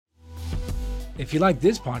If you like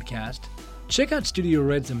this podcast, check out Studio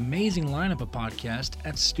Red's amazing lineup of podcasts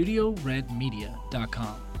at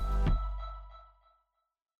studioredmedia.com.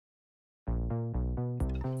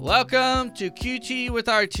 Welcome to QT with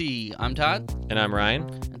RT. I'm Todd. And I'm Ryan.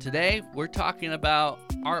 And today we're talking about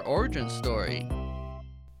our origin story.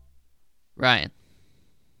 Ryan.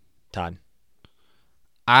 Todd.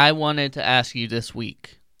 I wanted to ask you this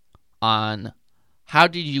week on how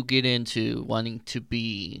did you get into wanting to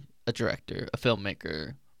be a director, a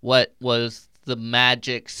filmmaker? What was the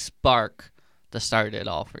magic spark that started it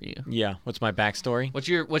all for you? Yeah. What's my backstory? What's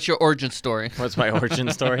your origin story? What's my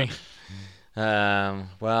origin story? Well,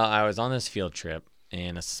 I was on this field trip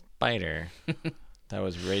and a spider that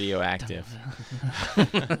was radioactive.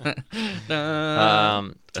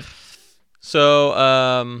 I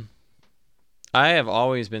have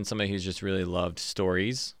always been somebody who's just really loved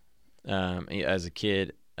stories. As a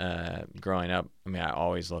kid, growing up, I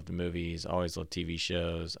always loved movies, always loved TV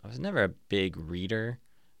shows. I was never a big reader,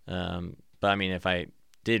 but if I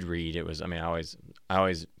did read, it was, I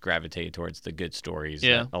always gravitated towards the good stories.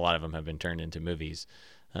 Yeah. A lot of them have been turned into movies.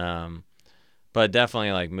 But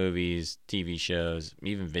definitely like movies, TV shows,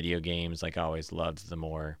 even video games. Like I always loved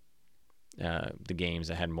the games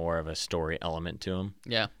that had more of a story element to them.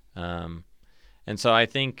 Yeah. And so I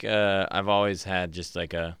think I've always had just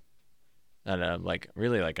like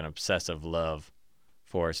really like an obsessive love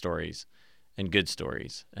for stories and good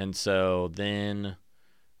stories. And so then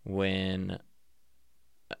when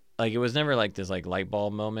it was never like this like light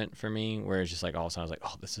bulb moment for me where it's just like all of a sudden I was like,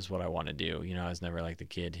 oh, this is what I want to do. I was never like the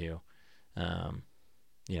kid who,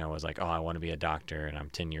 was like, oh, I want to be a doctor and I'm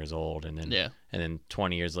 10 years old. And then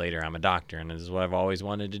 20 years later, I'm a doctor and this is what I've always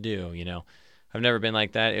wanted to do. I've never been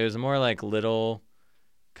like that. It was more like little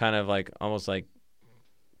kind of like almost like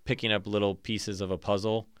picking up little pieces of a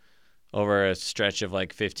puzzle over a stretch of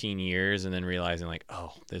like 15 years and then realizing like,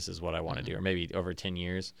 oh, this is what I want to do, or maybe over 10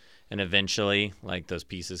 years. And eventually like those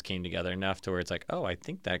pieces came together enough to where it's like, oh, I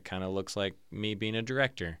think that kind of looks like me being a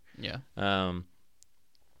director. Yeah.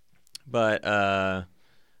 But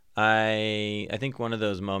I think one of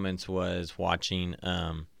those moments was watching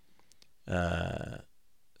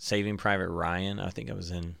Saving Private Ryan. I think I was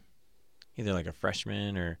in either like a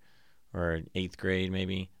freshman or 8th grade,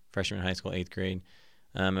 maybe freshman in high school, 8th grade.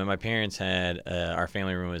 And my parents had our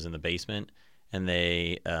family room was in the basement, and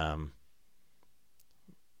they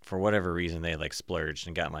for whatever reason they like splurged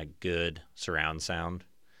and got like good surround sound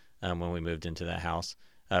when we moved into that house.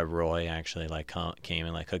 Roy actually like came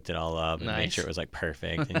and like hooked it all up and made sure it was like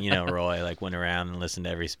perfect. And Roy like went around and listened to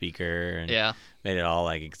every speaker and made it all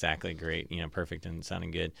like exactly great, perfect and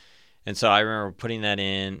sounding good. And so I remember putting that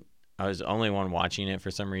in. I was the only one watching it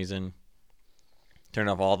for some reason. Turned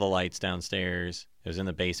off all the lights downstairs. It was in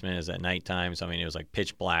the basement. It was at nighttime, so it was like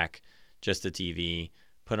pitch black, just the TV.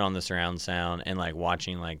 Put on the surround sound and like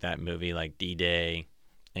watching like that movie, like D-Day,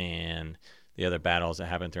 and the other battles that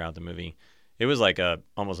happened throughout the movie. It was like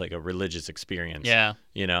almost like a religious experience. Yeah.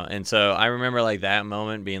 And so I remember like that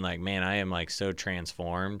moment being like, man, I am like so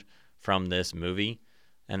transformed from this movie.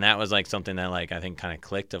 And that was like something that like I think kind of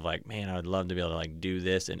clicked of like, man, I would love to be able to like do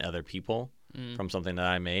this in other people from something that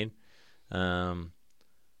I made.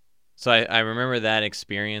 So I remember that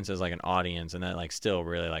experience as like an audience, and that like still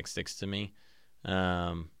really like sticks to me.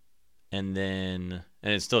 And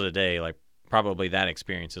it's still today, like probably that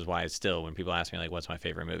experience is why it's still, when people ask me like, what's my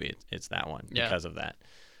favorite movie? It's that one because of that.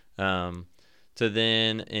 So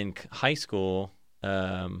then in high school,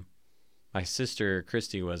 my sister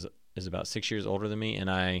Christy is about 6 years older than me, and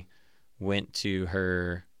I went to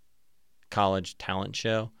her college talent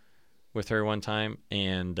show with her one time,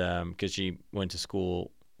 and because she went to school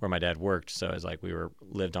where my dad worked, so it was like we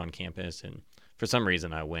lived on campus, and for some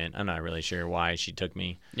reason I went. I'm not really sure why she took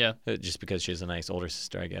me. Yeah, just because she has a nice older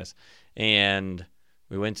sister, I guess. And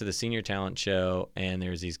we went to the senior talent show, and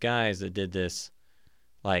there's these guys that did this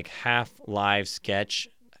like half live sketch,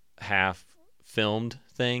 half filmed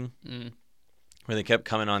thing. Where they kept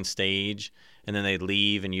coming on stage and then they'd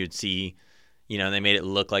leave and you'd see, they made it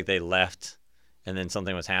look like they left and then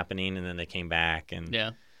something was happening and then they came back. And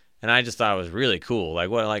I just thought it was really cool. Like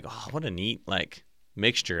what a neat like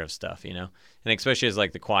mixture of stuff, And especially as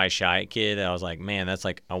like the quiet, shy kid, I was like, man, that's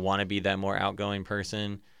like, I want to be that more outgoing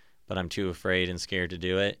person, but I'm too afraid and scared to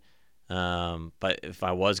do it. But if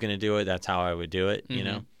I was going to do it, that's how I would do it,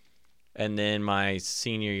 And then my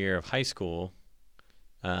senior year of high school,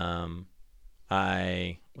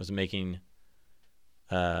 I was making,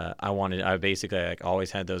 I basically like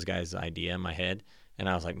always had those guys' idea in my head. And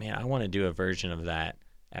I was like, man, I want to do a version of that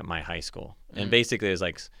at my high school. And basically it was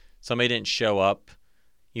like somebody didn't show up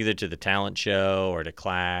either to the talent show or to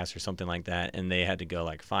class or something like that, and they had to go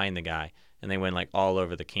like find the guy, and they went like all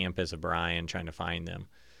over the campus of Bryan trying to find them.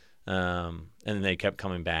 And then they kept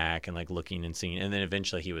coming back and like looking and seeing, and then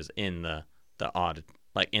eventually he was in the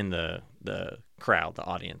like in the crowd, the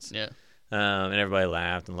audience. Yeah. And everybody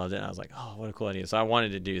laughed and loved it. And I was like, oh, what a cool idea. So I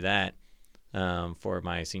wanted to do that for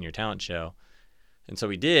my senior talent show. And so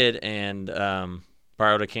we did, and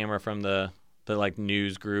borrowed a camera from the like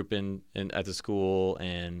news group in at the school,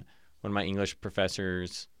 and one of my English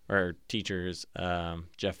professors or teachers,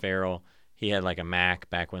 Jeff Farrell, he had like a Mac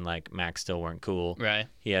back when like Macs still weren't cool. Right.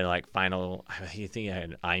 He had like I think he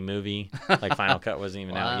had iMovie, like Final Cut wasn't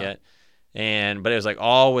even out yet. But it was like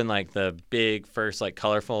all when like the big first like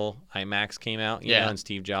colorful iMacs came out, you know, and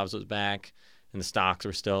Steve Jobs was back, and the stocks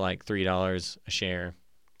were still like $3 a share.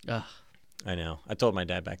 Ugh. I know. I told my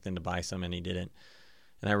dad back then to buy some, and he didn't.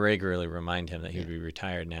 And I regularly remind him that he would be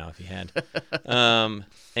retired now if he had.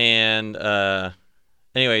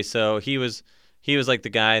 Anyway, so he was like the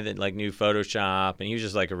guy that like knew Photoshop, and he was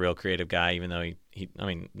just like a real creative guy, even though he I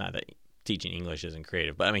mean, not that teaching English isn't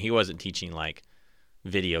creative, but I mean, he wasn't teaching like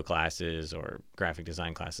video classes or graphic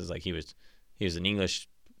design classes. Like he was an English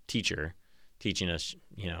teacher teaching us,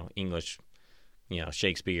 you know, English, you know,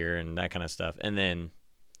 Shakespeare and that kind of stuff. And then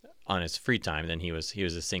on his free time, then he was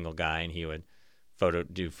a single guy, and he would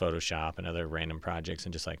do Photoshop and other random projects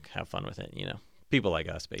and just like have fun with it, you know, people like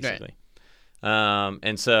us basically. Right.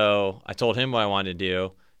 And so I told him what I wanted to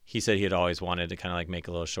do. He said he had always wanted to kind of like make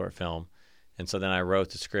a little short film. And so then I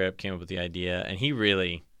wrote the script, came up with the idea, and he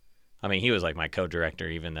really, I mean, he was like my co-director,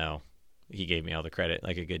 even though he gave me all the credit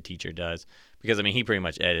like a good teacher does, because I mean, he pretty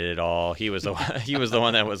much edited it all. He was the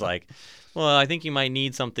one that was like, well, I think you might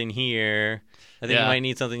need something here. I think you might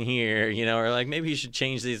need something here, you know, or like maybe you should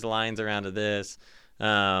change these lines around to this.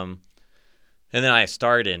 And then I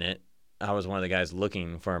starred in it. I was one of the guys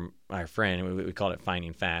looking for our friend. We called it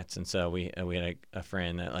Finding Fats. And so we had a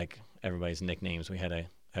friend that, like everybody's nicknames, we had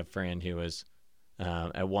a friend who was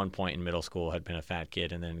at one point in middle school had been a fat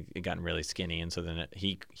kid, and then it gotten really skinny. And so then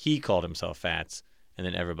he called himself Fats, and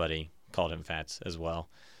then everybody called him Fats as well.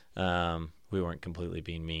 We weren't completely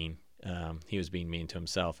being mean. He was being mean to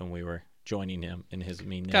himself, and we were joining him in his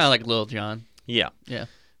meanness. Kind of like Lil Jon. Yeah. Yeah.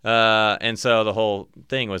 And so the whole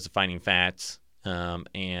thing was Finding Fats,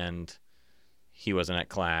 and he wasn't at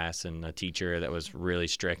class, and a teacher that was really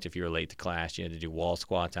strict. If you were late to class, you had to do wall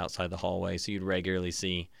squats outside the hallway. So you'd regularly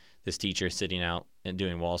see this teacher sitting out and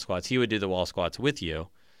doing wall squats. He would do the wall squats with you,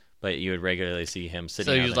 but you would regularly see him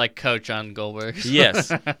sitting out. So he was like Coach on Goldberg.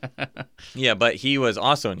 Yes. Yeah, but he was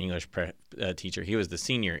also an English teacher. He was the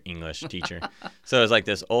senior English teacher. So it was like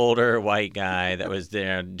this older white guy that was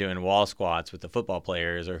there doing wall squats with the football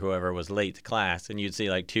players or whoever was late to class. And you'd see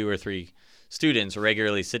like 2 or 3 students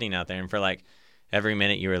regularly sitting out there. And for like every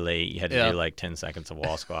minute you were late, you had to do like 10 seconds of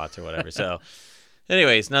wall squats or whatever. So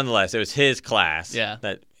anyways, nonetheless, it was his class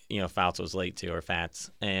that, you know, Fouts was late to, or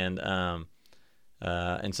Fats. And so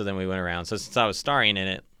then we went around. So since I was starring in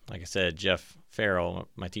it, like I said, Jeff Farrell,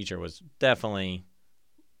 my teacher, was definitely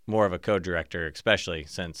more of a co-director, especially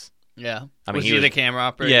since. Yeah. I mean, was he the camera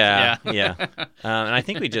operator? Yeah. And I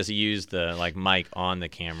think we just used the like mic on the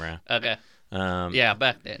camera. Okay. Yeah,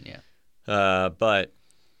 back then, But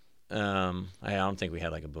I don't think we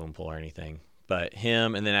had like a boom pole or anything. But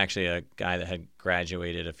him, and then actually a guy that had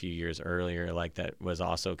graduated a few years earlier, like that was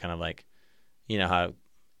also kind of like, you know how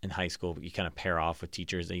in high school you kind of pair off with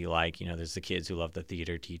teachers that you like. You know, there's the kids who love the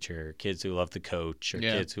theater teacher, kids who love the coach, or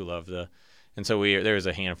kids who love the. And so there was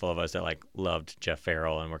a handful of us that like loved Jeff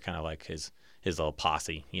Farrell, and we're kind of like his little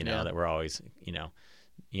posse, you know, that we're always, you know,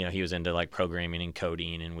 he was into like programming and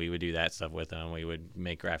coding, and we would do that stuff with him. We would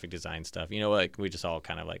make graphic design stuff, you know, like we just all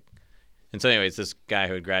kind of like. And so anyways, this guy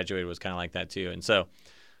who had graduated was kind of like that too. And so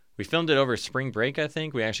we filmed it over spring break, I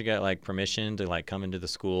think. We actually got like permission to like come into the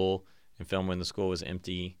school and film when the school was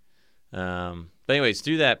empty. But anyways,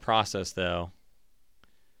 through that process though,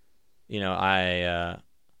 you know,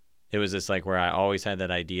 it was just like where I always had that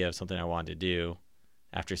idea of something I wanted to do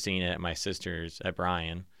after seeing it at my sister's, at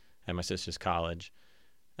Bryan, at my sister's college.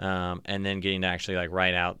 And then getting to actually like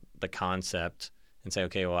write out the concept and say,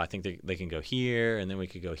 okay, well, I think they can go here, and then we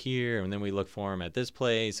could go here, and then we look for them at this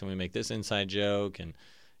place, and we make this inside joke. And,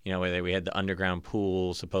 you know, we had the underground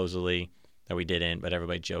pool, supposedly, that we didn't, but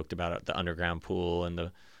everybody joked about the underground pool and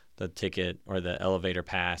the ticket or the elevator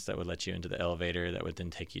pass that would let you into the elevator that would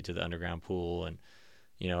then take you to the underground pool. And,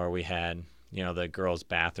 you know, or we had, you know, the girls'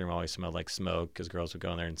 bathroom always smelled like smoke because girls would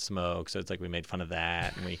go in there and smoke. So it's like we made fun of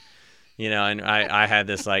that, and we... You know, and I had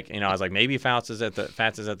this like, you know, I was like, maybe Fats is at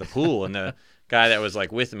the pool, and the guy that was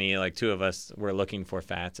like with me, like 2 of us were looking for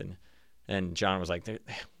Fats, and And John was like,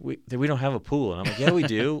 we don't have a pool. And I'm like, yeah, we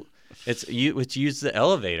do. It's use the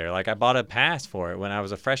elevator. Like, I bought a pass for it when I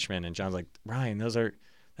was a freshman. And John's like, Ryan, that's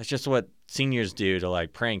just what seniors do to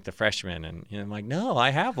like prank the freshmen. And I'm like, no,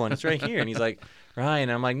 I have one. It's right here. And he's like, Ryan,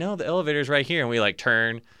 I'm like, no, the elevator's right here. And we like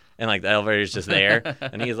turn and like the elevator's just there.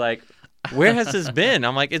 And he's like, where has this been?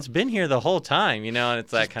 I'm like, it's been here the whole time, and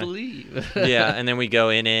it's that kind of. Yeah. And then we go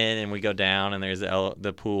in and we go down and there's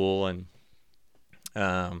the pool. And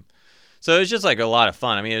so it was just like a lot of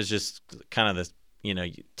fun. I mean, it was just kind of this,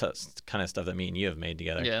 kind of stuff that me and you have made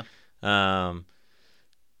together. Yeah.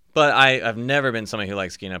 But I've never been somebody who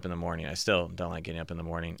likes getting up in the morning. I still don't like getting up in the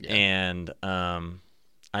morning. Yeah. And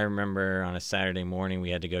I remember on a Saturday morning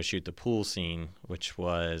we had to go shoot the pool scene, which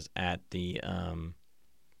was at the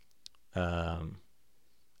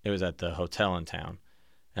it was at the hotel in town.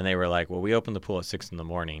 And they were like, well, we opened the pool at 6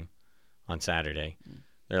 a.m. on Saturday.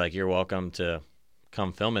 They're like, you're welcome to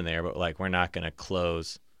come film in there, but like we're not going to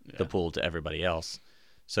close the pool to everybody else.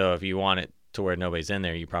 So if you want it to where nobody's in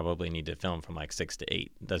there, you probably need to film from like 6 to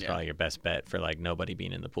 8. That's probably your best bet for like nobody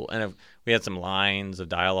being in the pool. And we had some lines of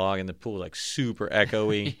dialogue, and the pool was like super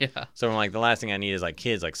echoey. Yeah. So I'm like, the last thing I need is like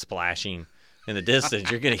kids like splashing in the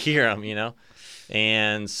distance. You're gonna hear them,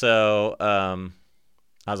 And so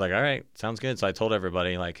I was like, all right, sounds good. So I told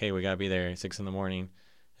everybody like, hey, we gotta be there at 6 a.m.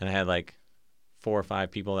 And I had like 4 or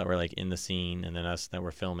 5 people that were like in the scene, and then us that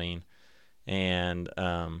were filming, and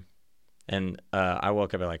I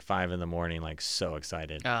woke up at like 5 a.m, like so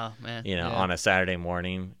excited. Oh man. On a Saturday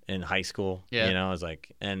morning in high school. Yeah. I was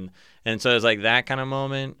like, and so it was like that kind of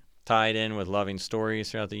moment tied in with loving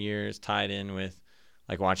stories throughout the years, tied in with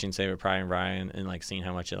like watching Save It Private Ryan and like seeing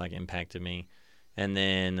how much it like impacted me. And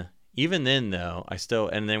then even then though,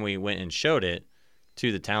 and then we went and showed it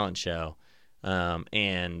to the talent show.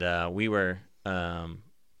 And we were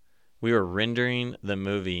rendering the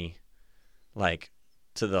movie like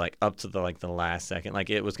to the like up to the like the last second, like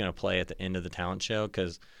it was going to play at the end of the talent show,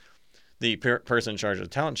 because the person in charge of the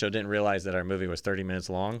talent show didn't realize that our movie was 30 minutes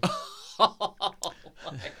long. Oh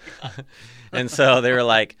my God. And so they were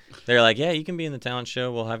like, yeah, you can be in the talent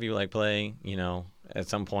show, we'll have you like play at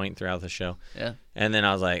some point throughout the show. Yeah. And then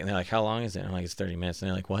I was like, and they're like, how long is it? I'm like, it's 30 minutes. And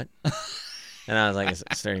they're like, what? And I was like, it's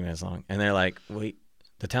 30 minutes long. And they're like, wait,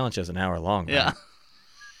 the talent show's an hour long, right? Yeah.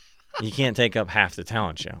 You can't take up half the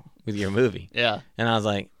talent show with your movie. Yeah. And I was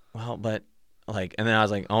like, well, but like, and then I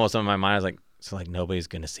was like, almost in my mind, I was like, so like nobody's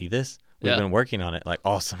going to see this? We've been working on it like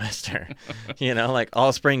all semester, like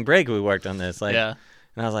all spring break we worked on this. Like, yeah.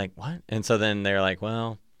 And I was like, what? And so then they're like,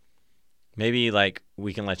 well, maybe like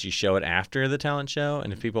we can let you show it after the talent show.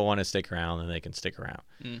 And if people want to stick around, then they can stick around.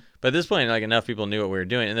 But at this point, like enough people knew what we were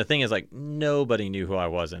doing. And the thing is like, nobody knew who I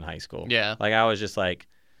was in high school. Yeah. Like I was just like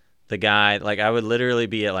the guy, like I would literally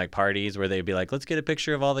be at like parties where they'd be like, let's get a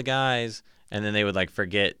picture of all the guys. And then they would like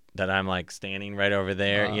forget that I'm like standing right over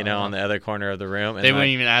there, on the other corner of the room. And they wouldn't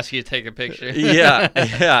even ask you to take a picture. Yeah.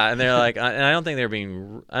 And they're like, and I don't think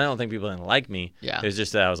I don't think people didn't like me. Yeah. It was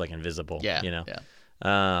just that I was like invisible. Yeah.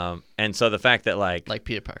 Yeah. And so the fact that like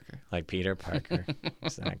Peter Parker. Like Peter Parker.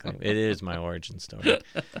 Exactly. It is my origin story.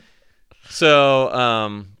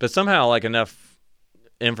 So, but somehow like enough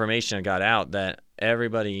information got out that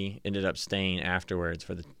everybody ended up staying afterwards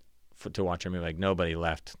to watch our movie. Like nobody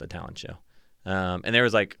left the talent show. And there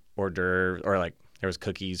was like hors d'oeuvres, or like there was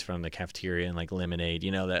cookies from the cafeteria and like lemonade,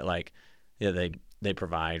 that like they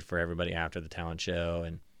provide for everybody after the talent show,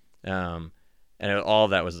 and all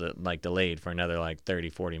of that was like delayed for another like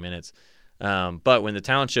 30-40 minutes. But when the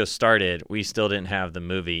talent show started, we still didn't have the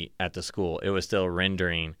movie at the school. It was still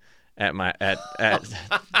rendering at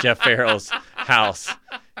Jeff Farrell's house,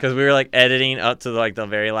 because we were like editing up to like the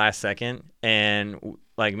very last second, and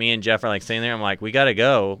like me and Jeff are like sitting there. I'm like, we gotta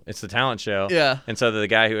go. It's the talent show. Yeah. And so the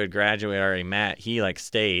guy who had graduated already, Matt, he like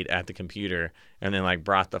stayed at the computer and then like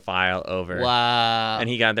brought the file over. Wow. And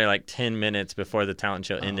he got there like 10 minutes before the talent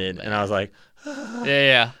show ended, and I was like,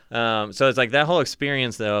 yeah. So it's like that whole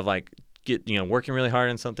experience though of like working really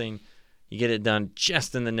hard on something, you get it done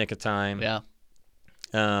just in the nick of time. Yeah.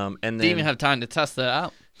 And then didn't even have time to test that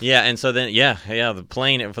out. Yeah, and so then the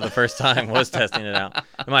playing it for the first time was testing it out.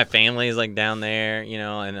 And my family's like down there,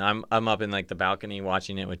 and I'm up in like the balcony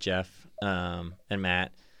watching it with Jeff and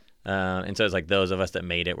Matt. And so it's like those of us that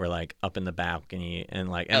made it were like up in the balcony, and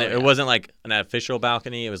like it wasn't like an official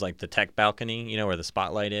balcony, it was like the tech balcony, where the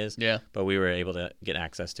spotlight is. Yeah. But we were able to get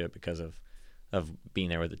access to it because of being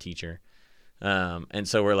there with the teacher. And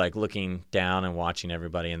so we're like looking down and watching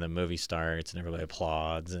everybody, and the movie starts and everybody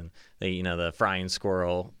applauds, and they, the frying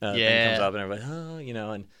squirrel thing comes up, and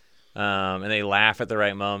everybody, And they laugh at the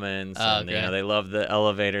right moments. And, okay. they love the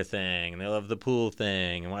elevator thing. And they love the pool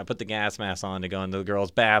thing. And when I put the gas mask on to go into the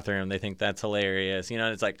girls' bathroom, they think that's hilarious. And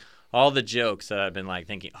it's like all the jokes that I've been like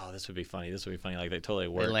thinking, oh, this would be funny. This would be funny. Like they totally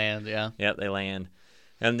work. They land, yeah. Yep, they land.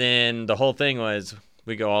 And then the whole thing was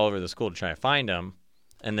we go all over the school to try to find them.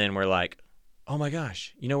 And then we're like, oh my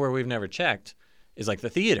gosh, where we've never checked is like the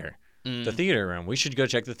theater. The theater room. We should go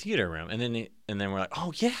check the theater room. And then we're like,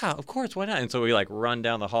 oh yeah, of course, why not? And so we like run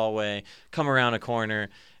down the hallway, come around a corner,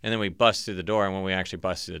 and then we bust through the door. And when we actually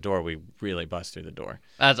bust through the door, we really bust through the door.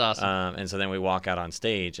 That's awesome. And so then we walk out on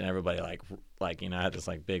stage, and everybody had this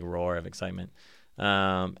like big roar of excitement,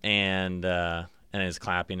 and is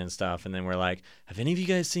clapping and stuff. And then we're like, have any of you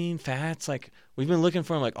guys seen Fats? Like we've been looking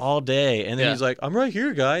for him like all day. And then he's like, I'm right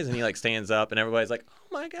here, guys. And he like stands up, and everybody's like, oh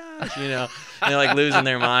my gosh, and they're like losing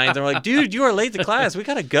their minds. And we're like, dude, you are late to class. We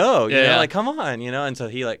gotta go. You know, like come on, And so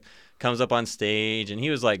he like comes up on stage, and he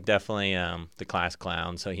was like definitely the class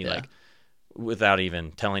clown. So he like, without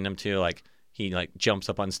even telling them to, like he like jumps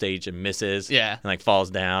up on stage and misses. Yeah. And like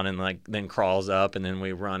falls down and like then crawls up, and then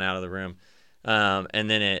we run out of the room. And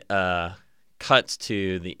then it cuts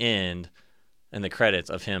to the end and the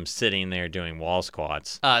credits of him sitting there doing wall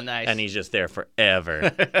squats. Oh, nice. And he's just there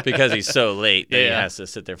forever because he's so late that he has to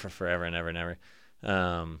sit there for forever and ever and ever.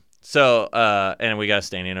 And we got a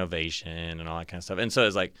standing ovation and all that kind of stuff. And so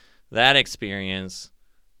it's like that experience,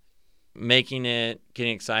 making it,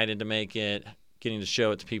 getting excited to make it, getting to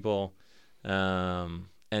show it to people, and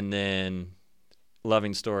then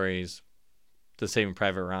loving stories, the Saving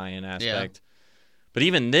Private Ryan aspect. Yeah. But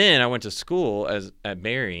even then, I went to school at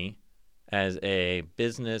Barry as a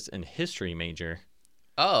business and history major.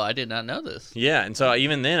 Oh, I did not know this. Yeah, and so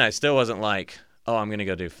even then, I still wasn't like, oh, I'm going to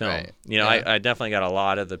go do film. Right. I definitely got a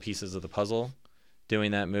lot of the pieces of the puzzle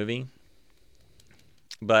doing that movie.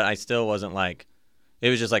 But I still wasn't like, it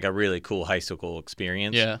was just like a really cool high school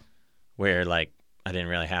experience. Yeah. Where like, I didn't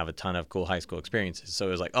really have a ton of cool high school experiences. So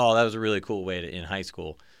it was like, oh, that was a really cool way to end high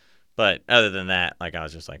school. But other than that, like I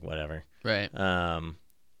was just like, whatever. Right.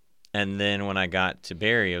 And then when I got to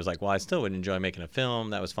Barry, it was like, well, I still would enjoy making a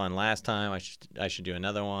film. That was fun last time. I should do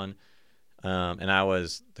another one. And I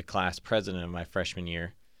was the class president of my freshman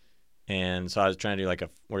year. And so I was trying to do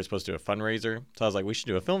we were supposed to do a fundraiser. So I was like, we should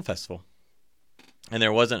do a film festival. And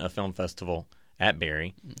there wasn't a film festival at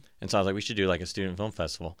Barry. And so I was like, we should do like a student film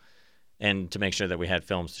festival. And to make sure that we had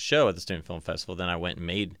films to show at the student film festival, then I went and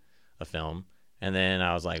made a film. And then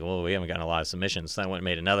I was like, well, we haven't gotten a lot of submissions. So I went and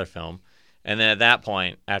made another film. And then at that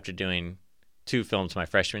point, after doing 2 films my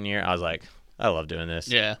freshman year, I was like, I love doing this.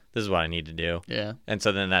 Yeah. This is what I need to do. Yeah. And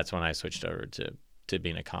so then that's when I switched over to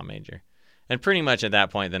being a comm major. And pretty much at that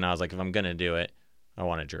point, then I was like, if I'm going to do it, I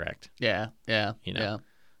want to direct. Yeah. Yeah. Yeah.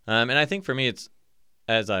 And I think for me, it's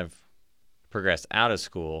as I've progressed out of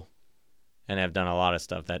school and have done a lot of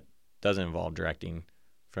stuff that doesn't involve directing,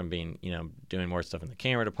 from being, doing more stuff in the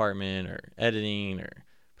camera department or editing or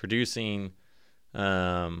producing.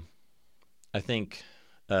 I think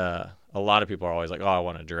a lot of people are always like, oh, I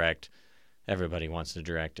want to direct. Everybody wants to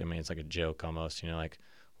direct. I mean, it's like a joke almost, like,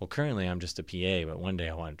 well, currently I'm just a PA, but one day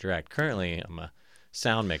I want to direct. Currently I'm a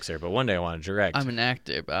sound mixer, but one day I want to direct. I'm an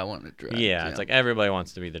actor, but I want to direct. Yeah, it's like everybody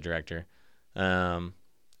wants to be the director. And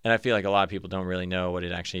I feel like a lot of people don't really know what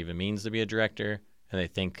it actually even means to be a director, and they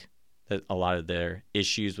think that a lot of their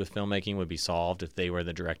issues with filmmaking would be solved if they were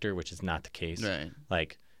the director, which is not the case. Right.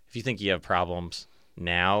 Like, if you think you have problems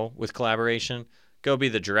now with collaboration, go be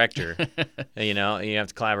the director. You have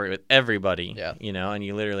to collaborate with everybody. Yeah. And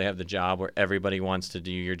you literally have the job where everybody wants to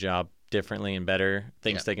do your job differently and better,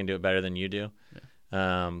 thinks they can do it better than you do.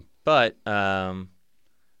 Yeah. But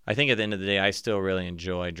I think at the end of the day, I still really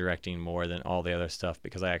enjoy directing more than all the other stuff,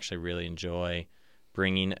 because I actually really enjoy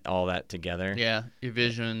bringing all that together. Yeah, your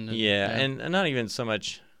vision. And not even so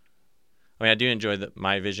much. I mean, I do enjoy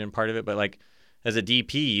my vision part of it, but like as a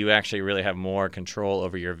DP, you actually really have more control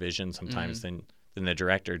over your vision sometimes than the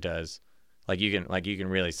director does. Like you can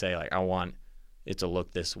really say like, I want it to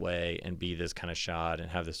look this way and be this kind of shot and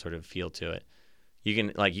have this sort of feel to it. You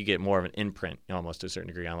can you get more of an imprint almost to a certain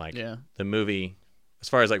degree on the movie, as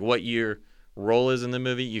far as like what your role is in the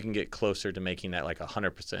movie. You can get closer to making that like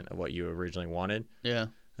 100% of what you originally wanted. Yeah.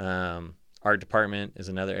 Art department is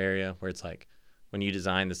another area where it's like when you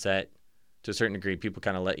design the set, to a certain degree, people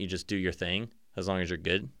kind of let you just do your thing as long as you're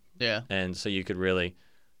good. Yeah. And so you could really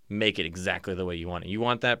make it exactly the way you want it. You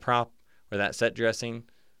want that prop or that set dressing,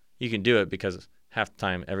 you can do it, because half the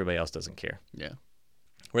time everybody else doesn't care. Yeah.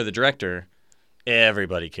 Where the director,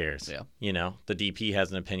 everybody cares. Yeah. The DP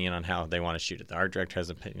has an opinion on how they want to shoot it. The art director has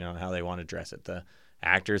an opinion on how they want to dress it. The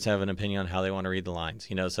actors have an opinion on how they want to read the lines.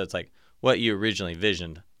 So it's like what you originally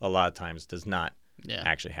visioned a lot of times does not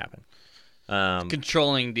actually happen.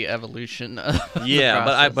 Controlling the evolution of yeah,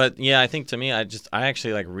 the process. I think to me, I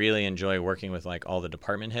actually like really enjoy working with like all the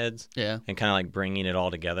department heads. Yeah. And kind of like bringing it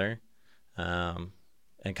all together, and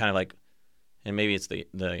kind of like, and maybe it's the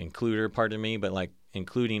includer part of me, but like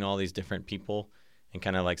including all these different people and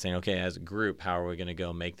kind of like saying, okay, as a group, how are we going to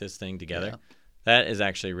go make this thing together? Yeah. That is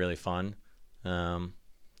actually really fun. And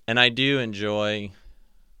I do enjoy.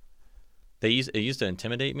 It used to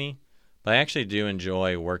intimidate me, but I actually do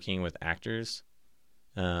enjoy working with actors,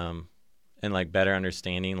 and like better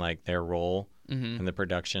understanding like their role in the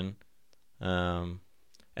production. And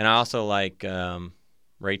I also like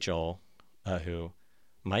Rachel, who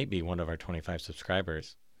might be one of our 25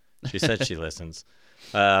 subscribers. She said she listens.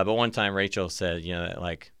 But one time Rachel said, that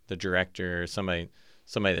like the director, somebody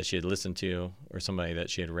that she had listened to or somebody that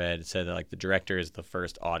she had read said that like the director is the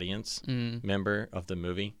first audience member of the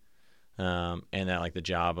movie. And that like the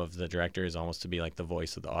job of the director is almost to be like the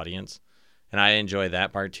voice of the audience. And I enjoy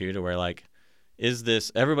that part too, to where like,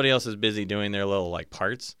 everybody else is busy doing their little like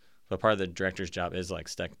parts, but part of the director's job is like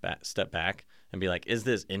step back and be like, is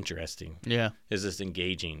this interesting? Yeah. Is this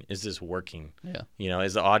engaging? Is this working? Yeah.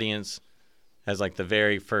 Is the audience, as like the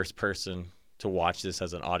very first person to watch this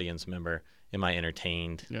as an audience member, am I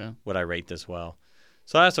entertained? Yeah. Would I rate this well?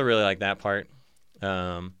 So I also really like that part.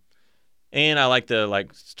 And I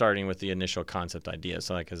like starting with the initial concept idea.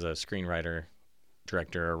 So like as a screenwriter,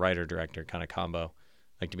 director, or writer director kind of combo,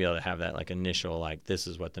 like to be able to have that like initial, like this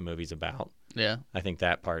is what the movie's about. Yeah. I think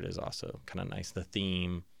that part is also kind of nice. The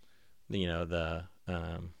theme, the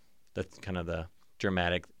kind of the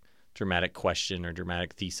dramatic question or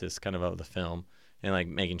dramatic thesis kind of the film, and like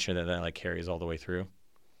making sure that like carries all the way through.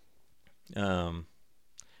 And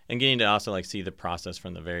getting to also like see the process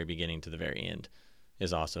from the very beginning to the very end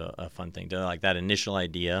is also a fun thing. To like that initial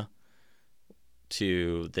idea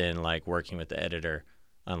to then like working with the editor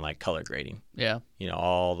on like color grading. Yeah.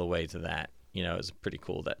 All the way to that. Is pretty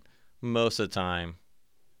cool that most of the time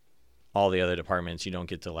all the other departments you don't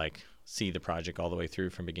get to like see the project all the way through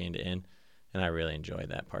from beginning to end, and I really enjoy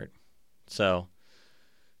that part. So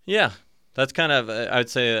yeah, that's kind of I would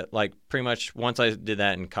say that like pretty much once I did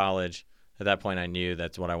that in college, at that point I knew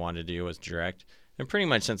that's what I wanted to do, was direct. And pretty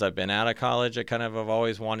much since I've been out of college, I kind of have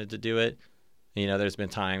always wanted to do it. There's been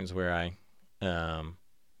times where I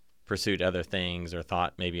pursued other things or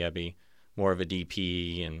thought maybe I'd be more of a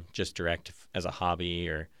DP and just direct as a hobby,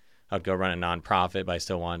 or I'd go run a nonprofit, but I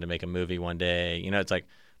still wanted to make a movie one day. It's like,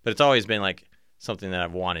 but it's always been like something that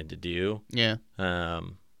I've wanted to do. Yeah.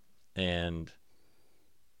 And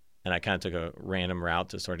I kind of took a random route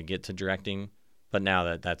to sort of get to directing. But now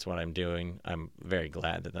that that's what I'm doing, I'm very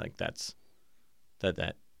glad that like that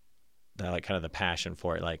like kind of the passion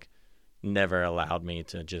for it like never allowed me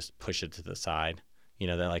to just push it to the side.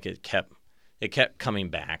 That like it kept coming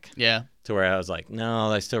back. Yeah. To where I was like,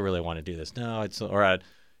 no, I still really want to do this. No, I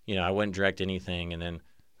wouldn't direct anything, and then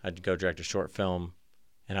I'd go direct a short film,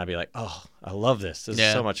 and I'd be like, oh, I love this. This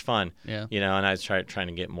is so much fun. Yeah. And I was trying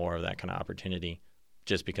to get more of that kind of opportunity,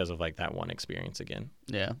 just because of like that one experience again.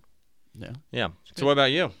 Yeah. Yeah. Yeah. So what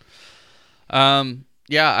about you?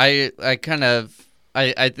 Yeah, I kind of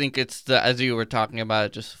I think it's as you were talking about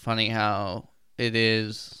it, just funny how it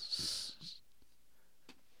is.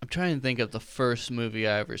 I'm trying to think of the first movie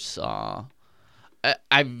I ever saw.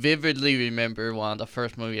 I vividly remember one of the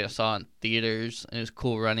first movies I saw in theaters, and it was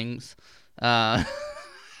Cool Runnings. I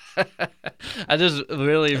just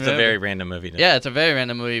really It's remember. a very random movie. Yeah, it's a very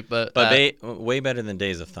random movie, but way better than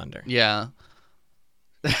Days of Thunder. Yeah.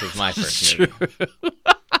 Which was my first True. movie.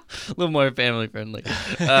 A little more family friendly.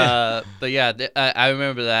 But yeah, I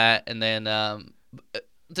remember that, and then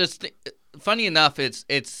funny enough, it's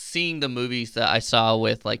seeing the movies that I saw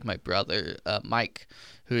with like my brother Mike,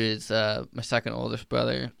 who is my second oldest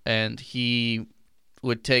brother, and he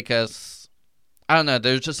would take us. I don't know.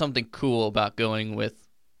 There's just something cool about going with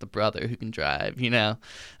the brother who can drive.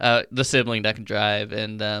 The sibling that can drive,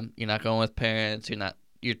 and you're not going with parents.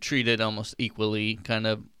 You're treated almost equally, kind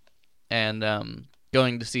of, and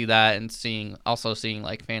going to see that and seeing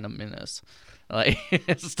like Phantom Menace, like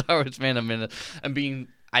Star Wars Phantom Menace, and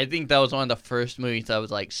I think that was one of the first movies I was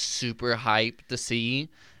like super hyped to see,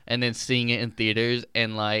 and then seeing it in theaters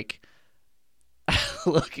and like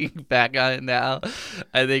looking back on it now,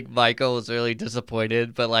 I think Michael was really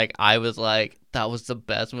disappointed, but like I was like, that was the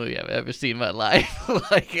best movie I've ever seen in my life.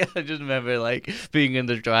 Like I just remember like being in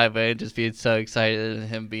the driveway and just being so excited, and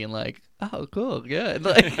him being like, "Oh, cool, good."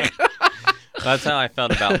 Like That's how I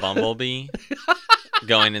felt about Bumblebee.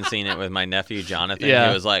 going and seeing it with my nephew Jonathan. Yeah.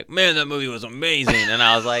 He was like, "Man, that movie was amazing," and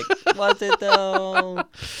I was like, "Was it though?"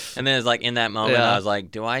 And then it's like in that moment, Yeah. I was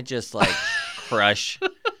like, "Do I just like crush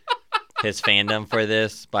his fandom for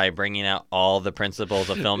this by bringing out all the principles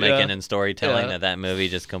of filmmaking Yeah. and storytelling Yeah. that movie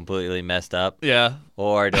just completely messed up, Yeah.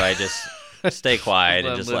 or do I just stay quiet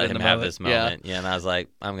and just Live let in him the have moment. this moment?" Yeah, and I was like,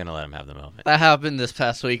 "I'm gonna let him have the moment." That happened this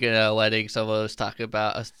past week at a wedding. Someone was talking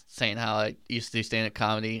about us saying how I used to do stand-up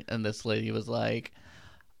comedy, and this lady was like,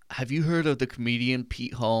 "Have you heard of the comedian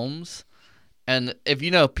Pete Holmes?" And if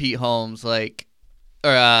you know Pete Holmes, like,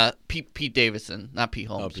 or Pete Davidson, not Pete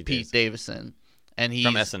Holmes, Pete Davidson, and he's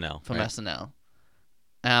From SNL. From right? SNL.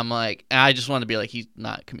 And I'm like, and I just want to be like, he's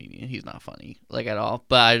not a comedian. He's not funny, like, at all.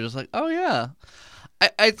 But I was like, oh, yeah.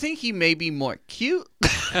 I think he may be more cute.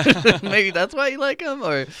 Maybe that's why you like him,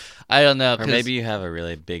 or I don't know. Or maybe you have a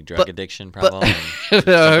really big drug but- addiction problem. and her thing,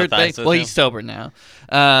 sympathize with well, him. he's sober now.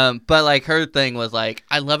 But like her thing was like,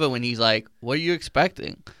 I love it when he's like, "What are you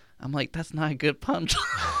expecting?" I'm like, that's not a good punch.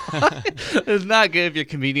 It's not good if your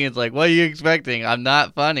comedian's like, "What are you expecting? I'm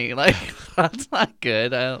not funny." Like, that's not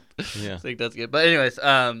good. I don't Yeah. think that's good. But anyways,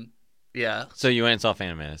 yeah. So you went and saw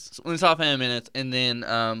Phantom Menace. So we saw Phantom Menace, and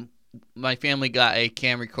then my family got a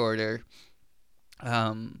camcorder.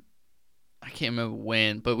 I can't remember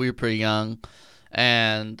when, but we were pretty young,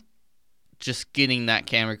 and just getting that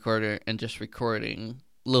camcorder and just recording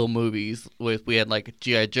little movies with, we had like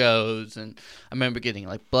G.I. Joes, and I remember getting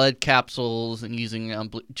like blood capsules and using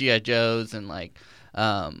G.I. Joes, and like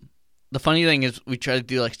the funny thing is we tried to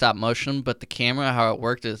do like stop motion, but the camera, how it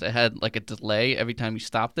worked is it had like a delay every time you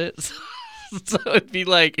stopped it. So it'd be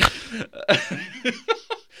like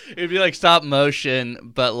it'd be like stop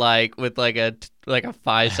motion, but like with like a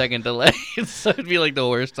 5-second delay. So it'd be like the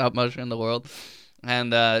worst stop motion in the world.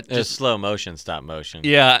 And It was just slow motion, stop motion.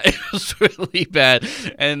 yeah, it was really bad.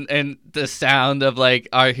 And the sound of like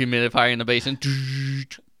our humidifier in the basement.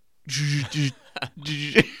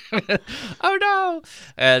 Oh no!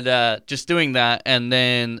 And just doing that, and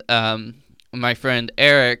then my friend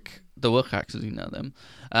Eric, the Wilcoxes, you know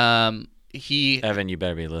them. He Evan, you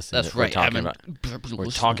better be listening. that's We're right. talking Evan, about. We're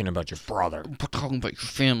talking about your brother. We're talking about your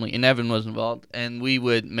family, and Evan was involved, and we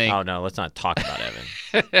would make Oh no, let's not talk about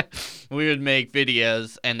Evan. we would make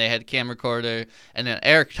videos, and they had a camcorder, and then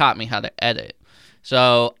Eric taught me how to edit.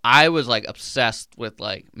 So I was like obsessed with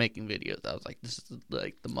like making videos. I was like, this is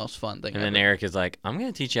like the most fun thing. And then ever. Eric is like, "I'm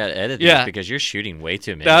gonna teach you how to edit Yeah. this because you're shooting way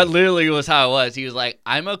too many." That literally was how it was. He was like,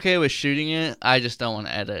 I'm okay with shooting it. I just don't want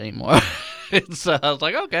to edit anymore. So I was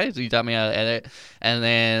like, okay. So he taught me how to edit. And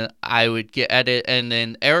then I would get edit. And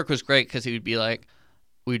then Eric was great because he would be like,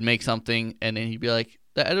 we'd make something. And then he'd be like,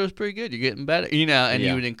 the edit was pretty good. You're getting better. You know, and Yeah.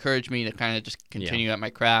 he would encourage me to kind of just continue at my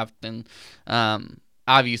craft. And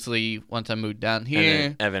obviously, once I moved down And here,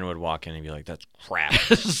 then Evan would walk in and be like, "That's crap."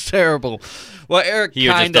 this is terrible. Well, Eric He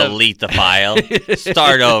would just kind of delete the file,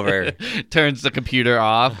 start over. turns the computer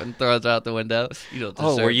off and throws it out the window. You don't Oh,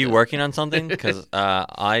 were deserve you this. working on something? Because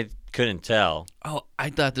I couldn't tell. Oh, I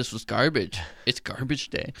thought this was garbage. It's garbage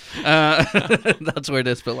day. That's where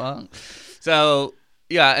this belongs. So,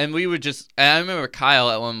 yeah, and we would just... And I remember Kyle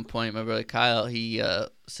at one point, my brother Kyle, he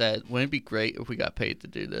said, wouldn't it be great if we got paid to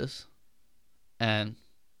do this? And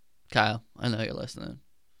Kyle, I know you're listening.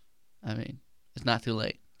 I mean, it's not too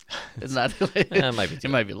late. It's not too late. It might be too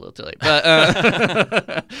It might be a little too late.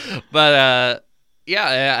 But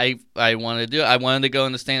yeah, I wanted to do it. I wanted to go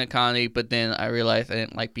into stand-up comedy, but then I realized I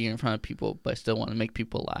didn't like being in front of people, but I still want to make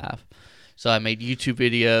people laugh. So I made YouTube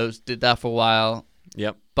videos, did that for a while.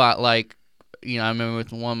 Yep. But like, you know, I remember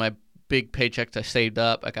with one of my big paychecks I saved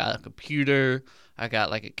up, I got a computer, I got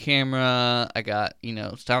like a camera, I got, you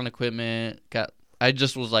know, sound equipment, I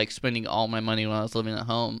just was like spending all my money when I was living at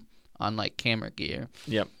home on like camera gear.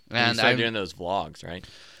 Yep. And And you started I doing those vlogs, right?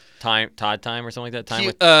 Todd time or something like that. Time Q,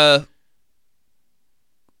 with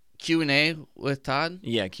Q&A with Todd.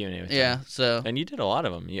 yeah, Q&A. With Yeah, Todd. so And you did a lot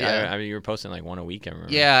of them. Yeah. I mean, you were posting like one a week. I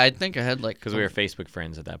remember. yeah, I think I had like Because we were Facebook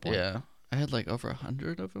friends at that point. Yeah, I had like over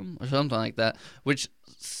 100 of them or something like that. Which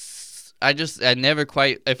I never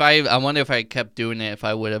quite. I wonder if I kept doing it, if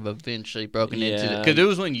I would have eventually broken into it, Yeah. because it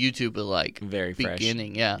was when YouTube was like Very fresh.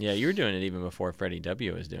 beginning. Yeah. Yeah, you were doing it even before Freddie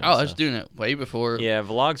W was doing. Oh, I was stuff. doing it way before. Yeah,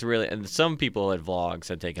 vlogs really, and some people at vlogs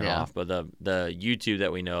had taken Yeah. off, but the YouTube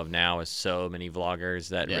that we know of now is so many vloggers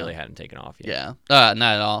that Yeah. really hadn't taken off yet. Yeah, not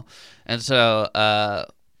at all. And so,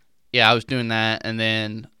 yeah, I was doing that, and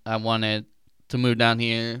then I wanted to move down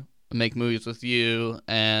here, make movies with you,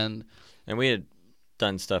 and And we had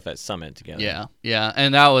done stuff at Summit together. yeah,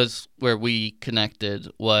 and that was where we connected.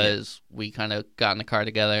 Was we kind of got in the car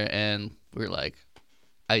together, and we were like,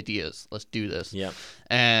 ideas. Let's do this. Yep.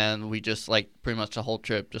 And we just like pretty much the whole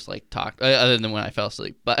trip just like talked, other than when I fell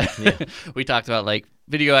asleep, but we talked about like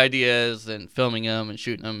video ideas and filming them and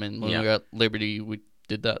shooting them. And when we were at Liberty, we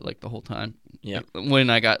did that like the whole time. Yeah. When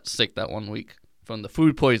I got sick that one week from the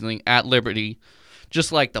food poisoning at Liberty,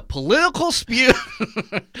 just like the political spew.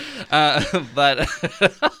 But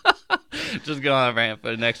just go on a rant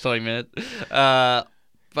for the next 20 minutes.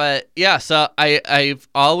 But yeah, so I've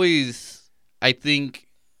always, I think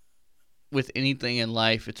with anything in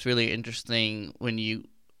life, it's really interesting when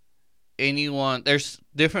there's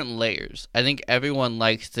different layers. I think everyone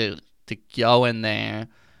likes to go in there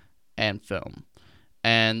and film.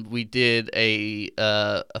 And we did a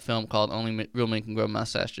film called Only Real Men Can Grow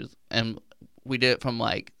Mustaches. And we did it from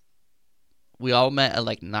like, we all met at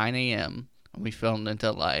like 9 a.m. and we filmed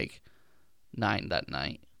until like 9 that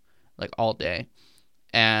night, like all day.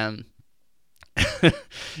 And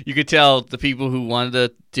you could tell the people who wanted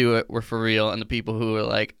to do it were for real, and the people who were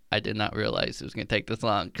like, I did not realize it was going to take this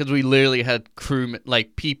long. Because we literally had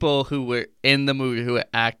like people who were in the movie, who were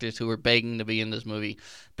actors, who were begging to be in this movie.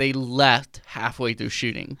 They left halfway through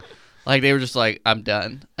shooting. Like, they were just like, I'm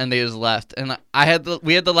done. And they just left. And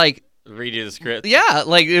we had to like, redo the script. Yeah,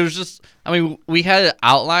 like it was just, I mean, we had it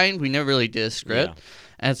outlined. We never really did a script. Yeah.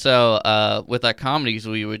 And so with our comedies,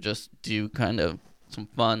 we would just do kind of some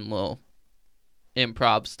fun little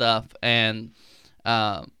improv stuff. And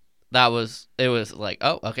it was like,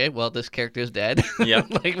 oh, okay, well, this character is dead. Yeah.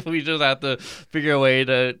 Like, we just have to figure a way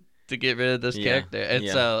to get rid of this character. And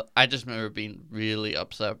so I just remember being really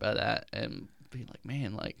upset by that and being like,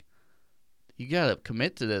 man, like, you got to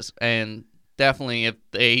commit to this. And definitely, if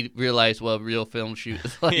they realize what a real film shoot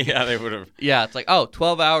is like. Yeah, they would have. Yeah, it's like,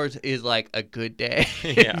 12 hours is like a good day.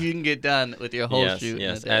 Yeah. You can get done with your whole shoot.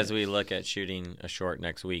 Yes, as we look at shooting a short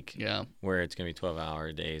next week. Yeah. Where it's going to be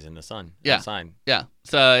 12-hour days in the sun. Yeah. Outside. Yeah.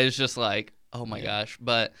 So it's just like, oh my gosh.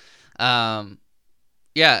 But, yeah,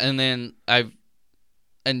 and then I've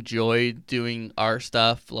enjoyed doing our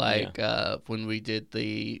stuff. Like when we did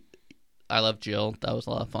the I Love Jill, that was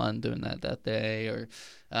a lot of fun doing that day. Or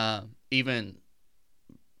even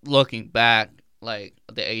looking back, like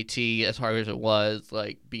the AT, as hard as it was,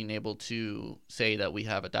 like being able to say that we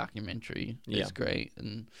have a documentary is great.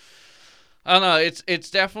 And I don't know, it's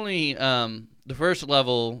definitely the first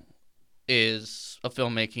level is of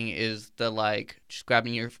filmmaking is the like just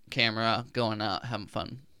grabbing your camera, going out, having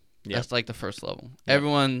fun. Yep. That's like the first level. Yep.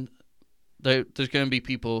 Everyone, there's going to be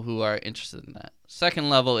people who are interested in that. Second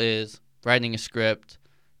level is writing a script,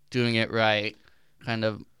 doing it right, kind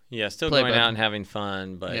of. Yeah, still going out and having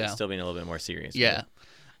fun, but still being a little bit more serious. Yeah.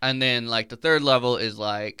 And then like the third level is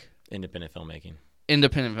like independent filmmaking.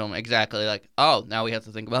 Independent film, exactly. Like, oh, now we have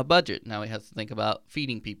to think about budget. Now we have to think about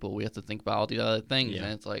feeding people. We have to think about all these other things. Yeah.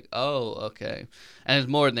 And it's like, oh, okay. And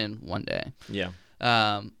it's more than one day. Yeah.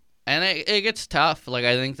 And it gets tough. Like,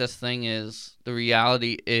 I think this thing is, the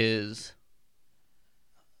reality is,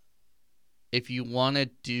 if you want to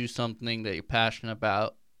do something that you're passionate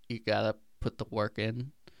about, you got to put the work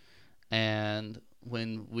in. And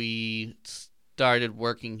when we started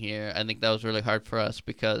working here, I think that was really hard for us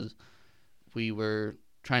because we were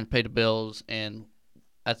trying to pay the bills, and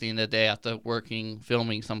at the end of the day, after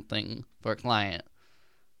filming something for a client,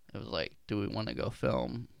 it was like, do we want to go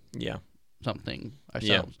film something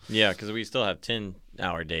ourselves? Yeah, because we still have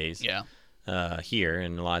 10-hour days Yeah. Here,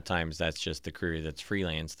 and a lot of times that's just the crew that's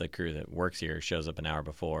freelance. The crew that works here shows up an hour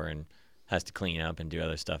before and has to clean up and do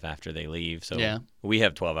other stuff after they leave. So we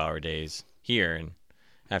have 12-hour days here, and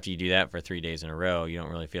after you do that for 3 days in a row, you don't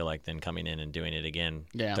really feel like then coming in and doing it again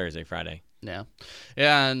Thursday, Friday. Yeah.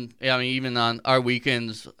 Yeah, and I mean, even on our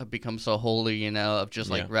weekends have become so holy, of just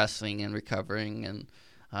like resting and recovering,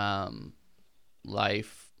 and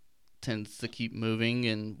life tends to keep moving,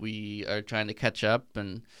 and we are trying to catch up.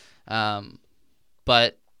 And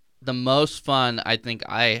but the most fun I think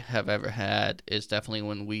I have ever had is definitely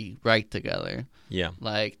when we write together. Yeah.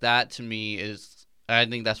 Like, that to me is, I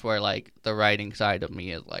think that's where like the writing side of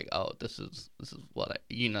me is like, oh, this is what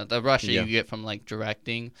the rush that you get from like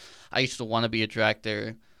directing. I used to want to be a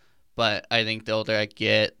director, but I think the older I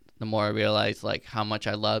get, the more I realize like how much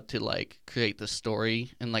I love to like create the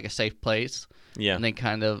story in like a safe place. Yeah. And then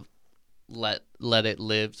kind of let it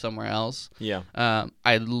live somewhere else. Yeah.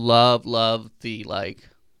 I love the like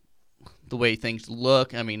the way things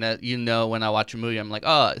look. I mean, when I watch a movie, I'm like,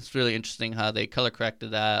 oh, it's really interesting how they color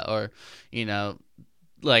corrected that, or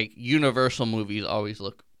like Universal movies always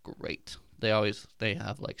look great. They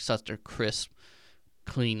have like such a crisp,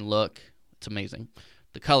 clean look. It's amazing.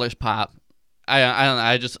 The colors pop. I don't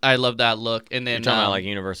know. I love that look. And then You're talking about like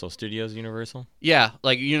Universal Studios, Universal? yeah,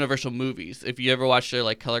 like Universal movies. If you ever watch their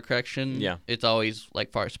like color correction, Yeah. it's always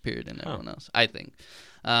like far superior than everyone else, I think.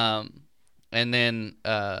 And then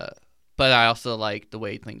but I also like the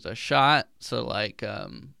way things are shot. So like he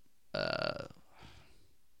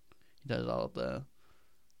does all of the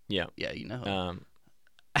Yeah. you know.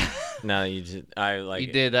 No, you just I like. He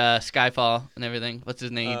did Skyfall and everything. What's his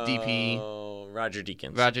name? DP. Oh, Roger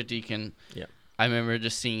Deakins. Roger Deakins. Yeah. I remember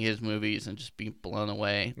just seeing his movies and just being blown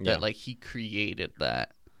away Yeah. that like he created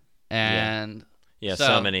that. And Yeah,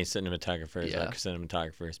 so many cinematographers Yeah. are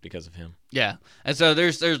cinematographers because of him. yeah. And so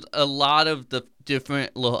there's a lot of the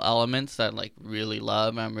different little elements that I like really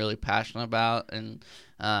love and I'm really passionate about and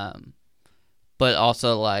but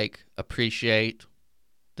also like appreciate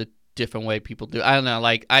the different way people do. I don't know,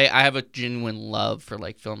 like I have a genuine love for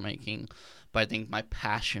like filmmaking, but I think my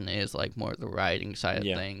passion is like more the writing side of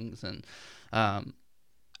Yeah. things and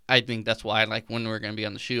I think that's why like when we're gonna be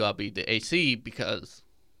on the shoot I'll be the AC because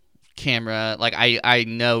camera like I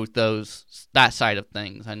know that side of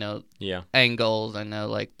things. I know Yeah. angles, I know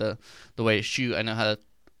like the way to shoot, I know how to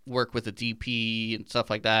work with a DP and stuff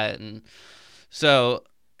like that and so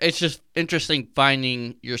it's just interesting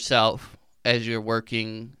finding yourself as you're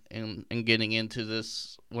working and getting into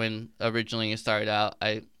this when originally it started out.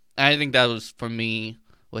 I think that was for me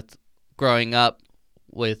with growing up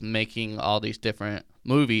with making all these different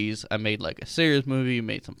movies. I made like a serious movie,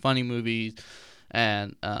 made some funny movies,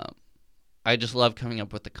 and I just love coming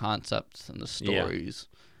up with the concepts and the stories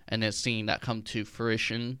and then seeing that come to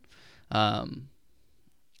fruition.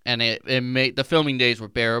 And it made the filming days were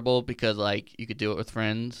bearable because like you could do it with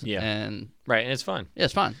friends. Yeah. And Right, and it's fun. yeah,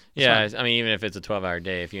 it's fun. It's Yeah, fun. I mean, even if it's a 12-hour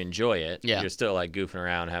day, if you enjoy it, Yeah. you're still like goofing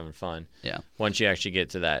around, having fun. Yeah. Once you actually get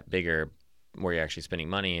to that bigger, where you're actually spending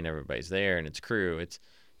money and everybody's there and it's crew, it's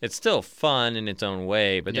still fun in its own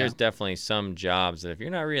way. But Yeah. there's definitely some jobs that if you're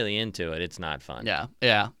not really into it, it's not fun.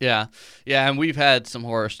 Yeah. And we've had some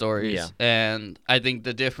horror stories. Yeah. And I think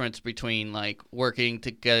the difference between like working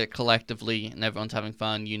together collectively and everyone's having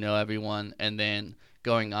fun, you know everyone, and then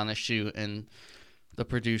going on a shoot and the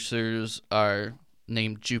producers are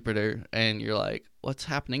named Jupiter and you're like, what's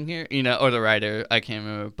happening here? You know, or the writer, I can't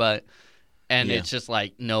remember, but Yeah. it's just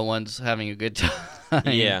like no one's having a good time.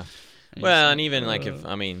 Yeah. And Well, it's and like, even like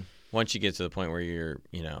if once you get to the point where you're,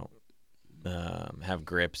 have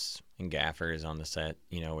grips and gaffers on the set,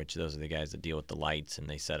 which those are the guys that deal with the lights and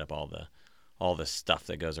they set up all the stuff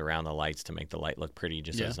that goes around the lights to make the light look pretty,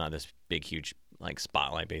 just so it's not this big, huge like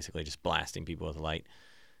spotlight, basically just blasting people with light.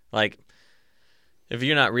 Like, if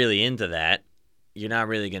you're not really into that, you're not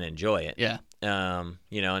really gonna enjoy it. Yeah. And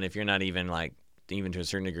if you're not even to a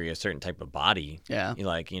certain degree, a certain type of body, Yeah. you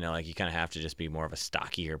you kind of have to just be more of a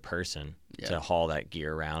stockier person Yeah. to haul that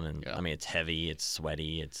gear around. And Yeah. I mean, it's heavy, it's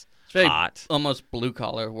sweaty, it's very hot. Almost blue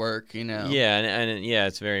collar work, you know. Yeah, and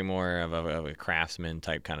it's very more of a craftsman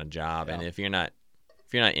type kind of job. Yeah. And if you're not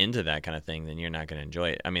into that kind of thing, then you're not going to enjoy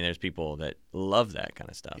it. I mean, there's people that love that kind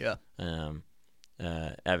of stuff. Yeah.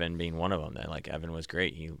 Evan being one of them. That Evan was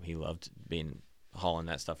great. He loved hauling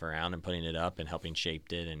that stuff around and putting it up and helping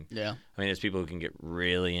shape it. And Yeah. I mean, there's people who can get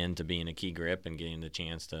really into being a key grip and getting the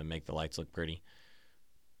chance to make the lights look pretty.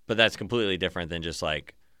 But that's completely different than just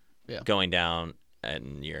going down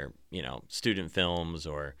and your student films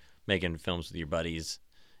or making films with your buddies,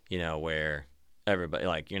 where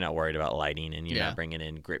everybody you're not worried about lighting and you're not bringing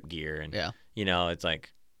in grip gear and it's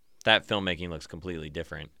like that filmmaking looks completely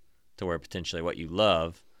different to where potentially what you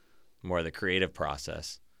love, more the creative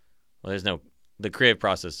process. Well, the creative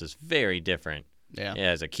process is very different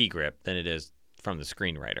as a key grip than it is from the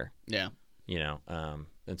screenwriter. Yeah.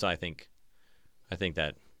 And so I think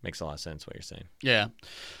that makes a lot of sense what you're saying. Yeah.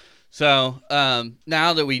 So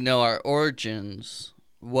now that we know our origins,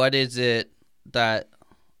 what is it that,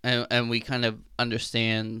 and we kind of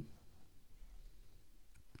understand,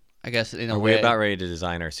 I guess, in a way. Are we about ready to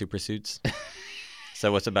design our super suits?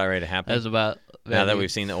 So what's about ready to happen? That's about now that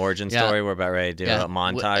we've seen the origin story, we're about ready to do a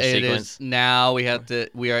montage sequence. Now we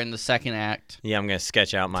are in the second act. Yeah, I'm gonna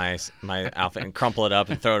sketch out my outfit and crumple it up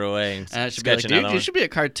and throw it away and And I should sketch be like, another dude, you one. should be a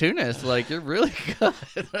cartoonist. Like, you're really good.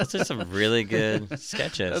 Those are some really good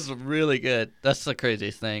sketches. That's really good. That's the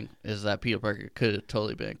craziest thing is that Peter Parker could have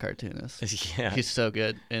totally been a cartoonist. Yeah, He's so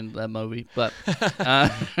good in that movie. But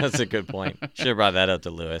that's a good point. Should have brought that up to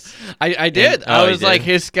Lewis. I did. Oh, I he was like,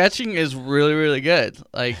 did? his sketching is really, really good.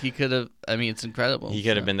 Like, he could have. I mean, it's incredible. He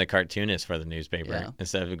could have been the cartoonist for the newspaper Yeah.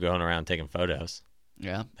 instead of going around taking photos.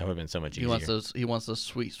 Yeah. That would have been so much He easier. wants those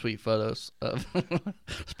sweet, sweet photos of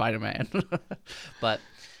Spider-Man. But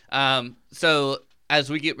so as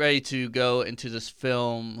we get ready to go into this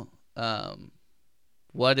film,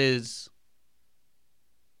 what is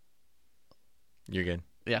You're good.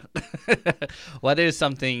 yeah? What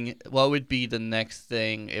would be the next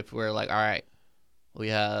thing if we're like, all right, we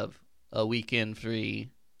have a weekend free,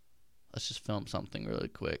 let's just film something really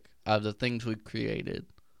quick out of the things we've created?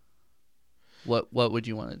 What would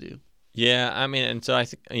you want to do? Yeah, I mean, and so I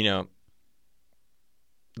think,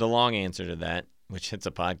 the long answer to that, which it's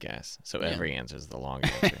a podcast, so every answer is the long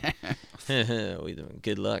answer.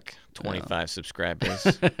 Good luck, 25 subscribers.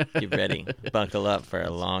 Get ready. Buckle up for a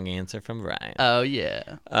long answer from Ryan. Oh,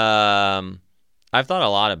 yeah. I've thought a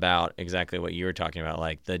lot about exactly what you were talking about,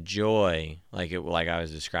 like the joy, like I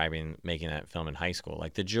was describing making that film in high school,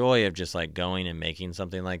 like the joy of just like going and making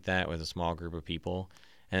something like that with a small group of people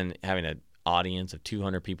and having an audience of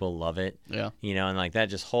 200 people love it. Yeah. And like that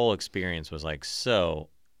just whole experience was like so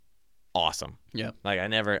awesome. Yeah. Like I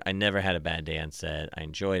never had a bad day on set. I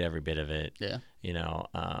enjoyed every bit of it. Yeah.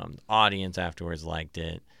 The audience afterwards liked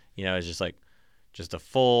it. It's just like just a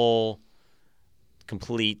full,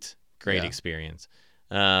 complete, great experience.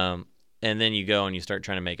 And then you go and you start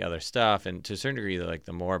trying to make other stuff, and to a certain degree, like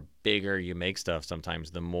the more bigger you make stuff,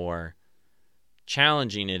 sometimes the more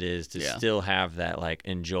challenging it is to still have that like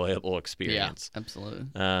enjoyable experience. Yeah, absolutely.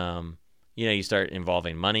 You start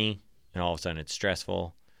involving money, and all of a sudden it's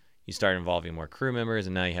stressful. You start involving more crew members,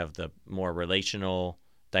 and now you have the more relational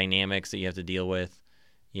dynamics that you have to deal with.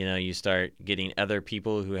 You start getting other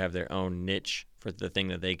people who have their own niche for the thing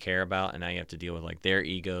that they care about, and now you have to deal with like their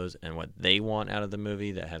egos and what they want out of the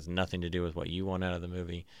movie that has nothing to do with what you want out of the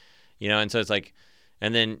movie. And so it's like,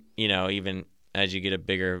 and then, even as you get a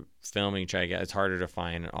bigger film and you try to it's harder to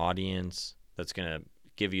find an audience that's going to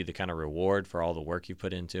give you the kind of reward for all the work you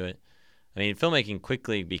put into it. I mean, filmmaking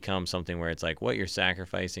quickly becomes something where it's like what you're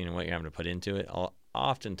sacrificing and what you're having to put into it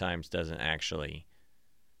oftentimes doesn't actually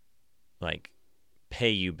like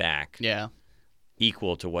pay you back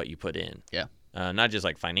equal to what you put in. Yeah. Not just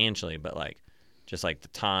like financially, but like just like the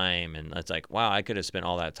time. And it's like, wow, I could have spent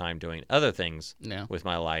all that time doing other things with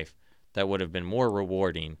my life that would have been more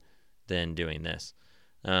rewarding than doing this.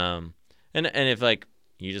 And if like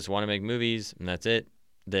you just want to make movies and that's it,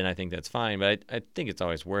 then I think that's fine. But I think it's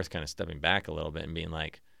always worth kind of stepping back a little bit and being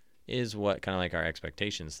like, is what kind of like our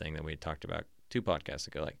expectations thing that we had talked about 2 podcasts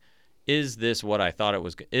ago, like, is this what I thought it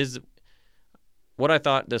was? Is what I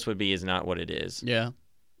thought this would be is not what it is. Yeah.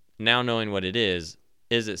 Now knowing what it is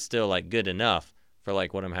it still like good enough for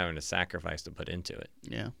like what I'm having to sacrifice to put into it?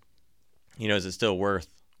 Yeah. Is it still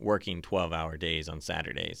worth working 12-hour days on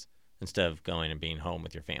Saturdays instead of going and being home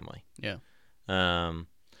with your family? Yeah.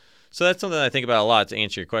 So that's something I think about a lot. To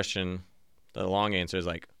answer your question, the long answer is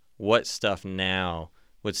like, what stuff now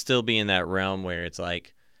would still be in that realm where it's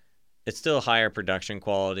like, it's still higher production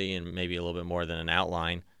quality and maybe a little bit more than an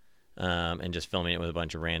outline, and just filming it with a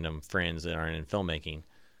bunch of random friends that aren't in filmmaking.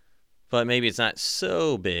 But maybe it's not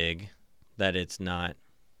so big that it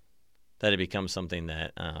becomes something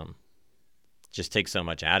that just takes so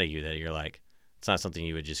much out of you that you're like, it's not something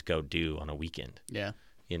you would just go do on a weekend. Yeah.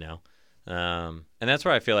 And that's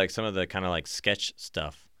where I feel like some of the kind of like sketch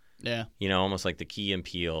stuff, almost like the Key and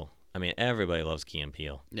Peele. I mean, everybody loves Key and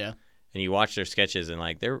Peele. Yeah. And you watch their sketches and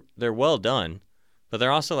like they're well done, but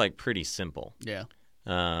they're also like pretty simple. Yeah.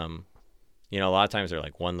 A lot of times they're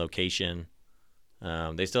like one location.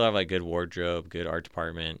 They still have like good wardrobe, good art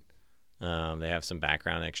department. They have some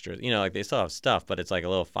background extras. Like they still have stuff, but it's like a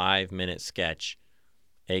little 5-minute sketch,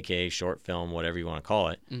 aka short film, whatever you want to call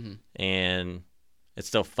it. Mm-hmm. And it's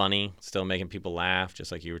still funny, still making people laugh,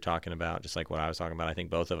 just like you were talking about, just like what I was talking about. I think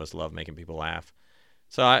both of us love making people laugh.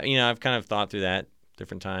 So I've kind of thought through that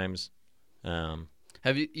different times.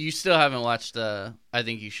 Have you still haven't watched I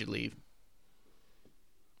Think You Should Leave?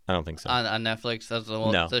 I don't think so. On Netflix, that's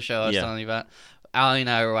the show I was telling you about. Allie and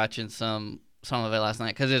I were watching some of it last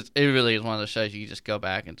night because it really is one of those shows you just go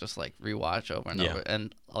back and just like rewatch over and over,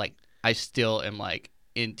 and like I still am like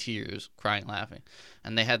in tears, crying, laughing.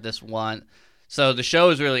 And they had this one. So the show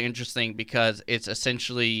is really interesting because it's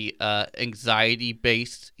essentially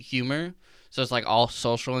anxiety-based humor. So it's like all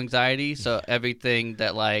social anxiety. So everything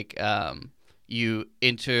that like you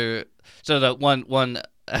enter. So the one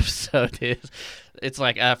episode is it's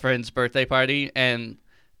like a friend's birthday party, and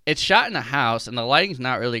it's shot in a house, and the lighting's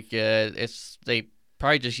not really good. They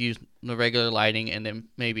probably just use the regular lighting and then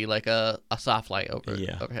maybe like a soft light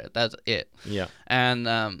overhead. That's it. Yeah.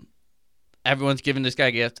 And everyone's giving this guy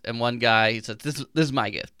a gift, and one guy, he said, "This is my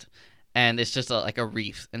gift," and it's just like a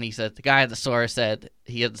wreath. And he said the guy at the store said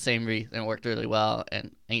he had the same wreath and it worked really well.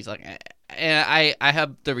 And he's like, and I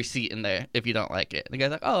have the receipt in there if you don't like it. And the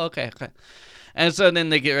guy's like, "Oh, okay." And so then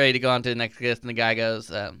they get ready to go on to the next gift, and the guy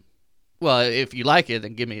goes, well, if you like it,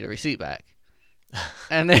 then give me the receipt back.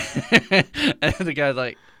 And then and the guy's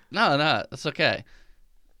like, no, it's okay.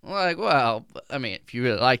 I'm like, well, I mean, if you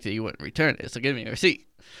really liked it, you wouldn't return it, so give me a receipt.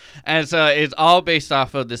 And so it's all based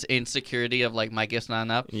off of this insecurity of, like, my gift's not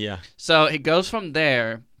enough. Yeah. So it goes from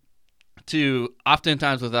there to,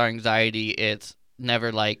 oftentimes with our anxiety, it's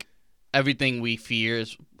never like everything we fear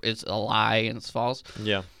is a lie and it's false.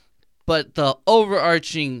 Yeah. But the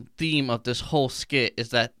overarching theme of this whole skit is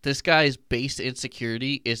that this guy's base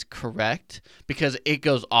insecurity is correct because it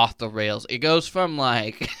goes off the rails. It goes from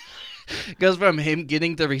like it goes from him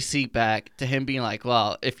getting the receipt back to him being like,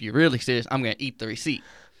 well, if you're really serious, I'm going to eat the receipt.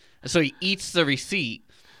 And so he eats the receipt,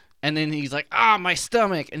 and then he's like, my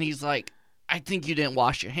stomach. And he's like, I think you didn't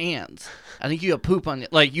wash your hands. I think you have poop on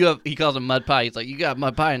it. Like, he calls him mud pie. He's like, you got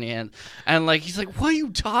mud pie in your hand. And, like, he's like, what are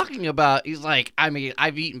you talking about? He's like, I mean,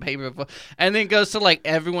 I've eaten paper before. And then goes to, like,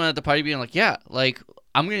 everyone at the party being like, yeah, like,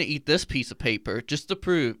 I'm going to eat this piece of paper just to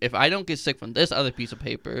prove if I don't get sick from this other piece of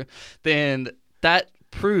paper, then that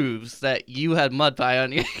proves that you had mud pie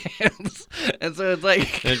on your hands. And so it's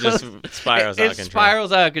like It just spirals out of control. It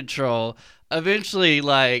spirals out of control. Eventually,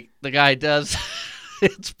 like, the guy does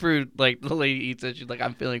it's proved, like, the lady eats it, she's like,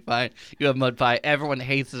 I'm feeling fine, you have mud pie. Everyone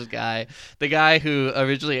hates this guy. The guy who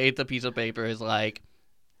originally ate the piece of paper is like,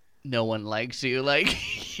 no one likes you. Like,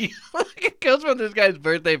 it goes from this guy's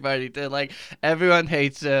birthday party to, like, everyone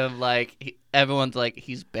hates him. Like, everyone's like,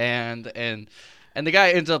 he's banned. And the guy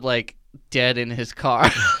ends up, like, dead in his car,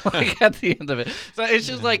 like, at the end of it. So it's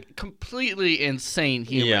just, like, completely insane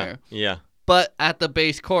humor. Yeah. But at the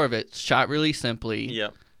base core of it, shot really simply.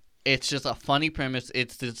 Yep. It's just a funny premise.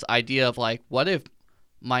 It's this idea of, like, what if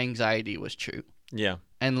my anxiety was true? Yeah.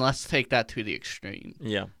 And let's take that to the extreme.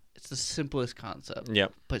 Yeah. It's the simplest concept.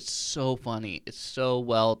 Yep. But it's so funny. It's so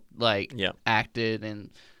well, like, acted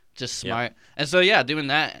and just smart. And so, yeah, doing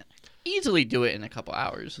that, easily do it in a couple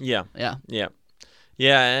hours. Yeah. Yeah. Yeah.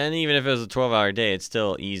 Yeah, and even if it was a 12-hour day, it's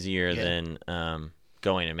still easier than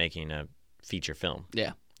going and making a feature film.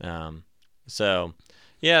 Yeah. So,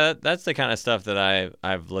 yeah, that's the kind of stuff that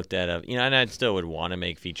I've looked at. And I still would want to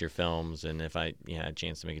make feature films, and if I had a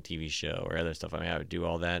chance to make a TV show or other stuff, I mean, I would do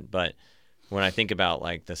all that. But when I think about,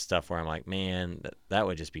 like, the stuff where I'm like, man, that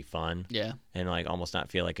would just be fun. Yeah. And, like, almost not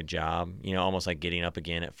feel like a job. Almost like getting up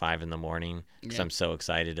again at 5 a.m. because I'm so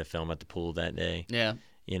excited to film at the pool that day. Yeah.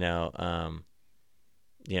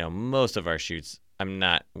 Most of our shoots, I'm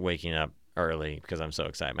not waking up early because I'm so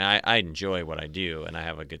excited. I enjoy what I do and I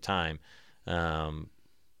have a good time,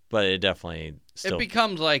 but it definitely still it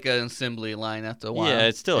becomes like an assembly line after a while. Yeah,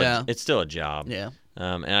 it's still a job. Yeah,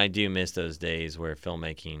 and I do miss those days where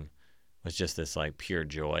filmmaking was just this, like, pure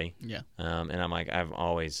joy. Yeah, and I'm like, I've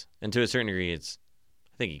always, and to a certain degree, I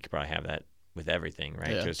think you could probably have that with everything,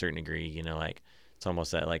 right? Yeah. To a certain degree, like, it's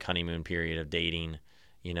almost that, like, honeymoon period of dating.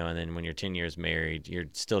 And then when you're 10 years married, you're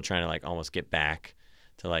still trying to, like, almost get back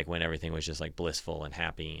to, like, when everything was just, like, blissful and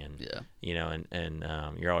happy. And, and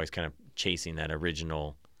you're always kind of chasing that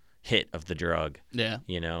original hit of the drug. Yeah.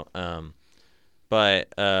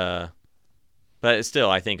 But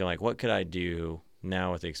still, I think, I'm like, what could I do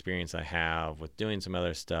now with the experience I have with doing some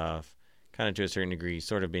other stuff, kind of to a certain degree,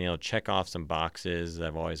 sort of being able to check off some boxes that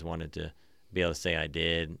I've always wanted to be able to say I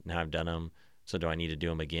did. Now I've done them. So do I need to do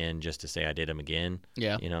them again just to say I did them again?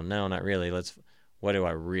 Yeah. No, not really. What do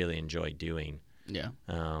I really enjoy doing? Yeah.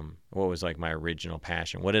 What was, like, my original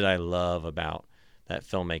passion? What did I love about that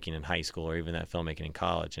filmmaking in high school or even that filmmaking in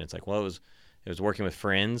college? And it's like, well, it was working with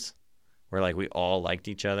friends where, like, we all liked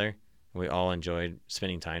each other. We all enjoyed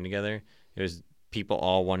spending time together. It was people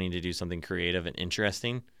all wanting to do something creative and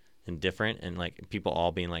interesting and different, and, like, people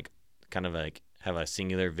all being, like, kind of, like, have a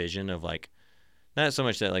singular vision of, like, not so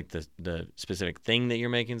much that, like, the specific thing that you're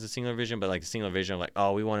making is a singular vision, but, like, a singular vision of, like,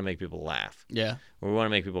 oh, we want to make people laugh. Yeah. Or we want to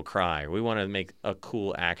make people cry. Or we want to make a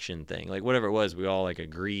cool action thing. Like, whatever it was, we all, like,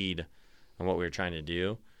 agreed on what we were trying to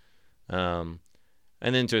do. And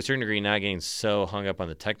then to a certain degree, not getting so hung up on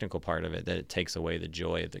the technical part of it that it takes away the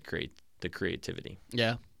joy of the creativity.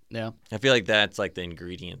 Yeah. Yeah. I feel like that's, like, the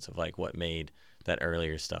ingredients of, like, what made that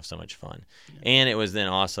earlier stuff so much fun. Yeah. And it was then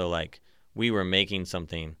also, like, we were making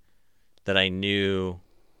something that I knew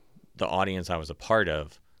the audience I was a part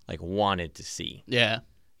of, like, wanted to see. Yeah.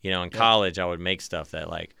 In college, I would make stuff that,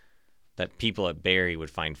 like, that people at Barry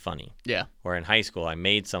would find funny. Yeah. Or in high school, I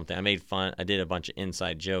made fun. I did a bunch of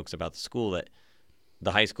inside jokes about the school that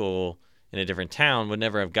the high school in a different town would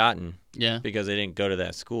never have gotten. Yeah. Because they didn't go to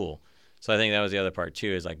that school. So I think that was the other part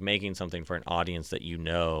too, is, like, making something for an audience that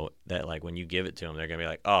that, like, when you give it to them, they're gonna be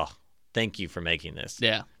like, oh, thank you for making this.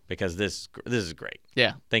 Yeah. Because this is great.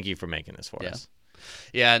 Yeah. Thank you for making this for us.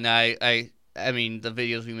 Yeah, and I I mean, the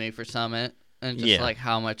videos we made for Summit, and just Yeah. like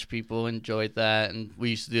how much people enjoyed that. And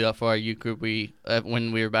we used to do that for our youth group.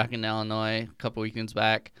 When we were back in Illinois a couple weekends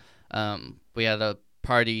back, we had a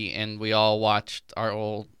party and we all watched our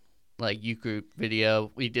old like youth group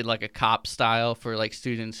video. We did like a cop style for like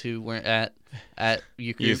students who weren't at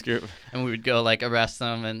youth group, and we would go like arrest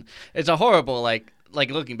them. And it's a horrible like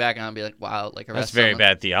looking back on it and be like, wow, like arrest That's very someone.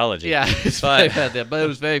 bad theology. Yeah, it's very bad, but it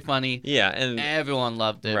was very funny. Yeah, and Everyone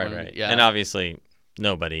loved it. right. Yeah, And obviously,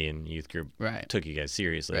 nobody in youth group right. took you guys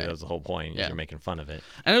seriously. Right. That was the whole point. Yeah. You're making fun of it.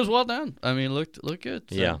 And it was well done. I mean, it looked good.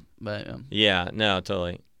 So, Yeah. But Yeah, no,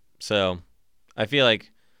 totally. So, I feel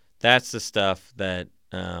like that's the stuff that,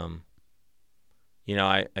 I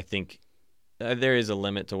think there is a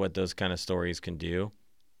limit to what those kind of stories can do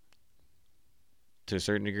to a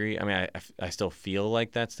certain degree. I mean, I still feel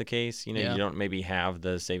like that's the case. You don't maybe have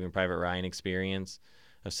the Saving Private Ryan experience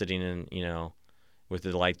of sitting in, with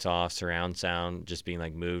the lights off, surround sound, just being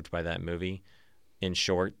like moved by that movie in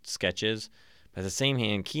short sketches. But at the same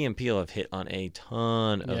hand, Key and Peele have hit on a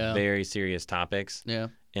ton of very serious topics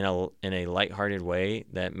in a lighthearted way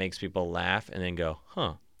that makes people laugh and then go,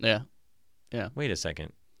 huh. Yeah. Wait a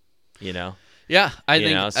second. Yeah, I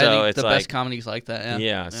think it's the like, best comedies like that.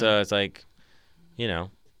 Yeah. So it's like,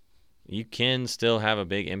 you can still have a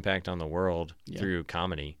big impact on the world through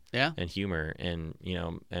comedy and humor and,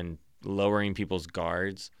 and lowering people's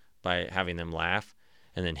guards by having them laugh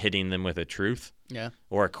and then hitting them with a truth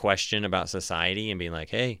or a question about society and being like,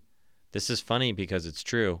 hey, this is funny because it's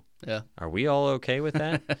true. Yeah. Are we all okay with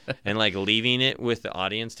that? And like leaving it with the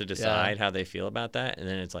audience to decide how they feel about that. And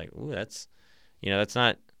then it's like, ooh,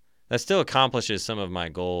 that still accomplishes some of my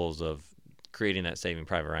goals of creating that Saving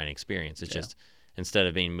Private Ryan experience. It's just instead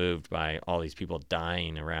of being moved by all these people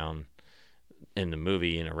dying around in the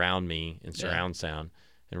movie and around me in surround sound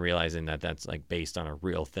and realizing that that's like based on a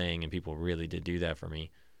real thing and people really did do that for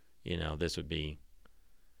me, this would be,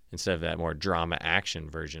 instead of that more drama action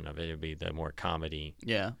version of it, it would be the more comedy.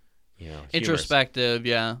 Yeah. Humorous. Introspective.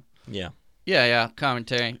 Yeah.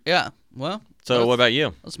 Commentary. Yeah. Well. So what about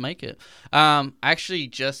you? Let's make it. I actually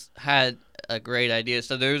just had a great idea.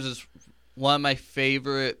 So there's this one of my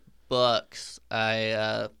favorite books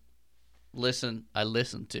I listened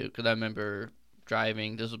to because I remember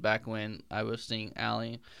driving. This was back when I was seeing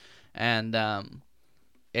Allie, and it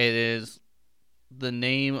is the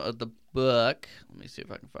name of the book. Let me see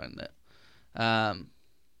if I can find it.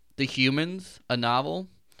 The Humans, a novel,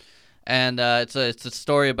 and it's a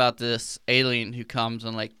story about this alien who comes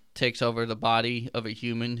and like takes over the body of a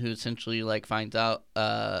human who essentially like finds out.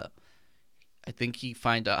 I think he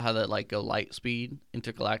finds out how to like go light speed,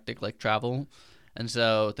 intergalactic like travel, and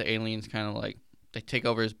so the aliens kind of like they take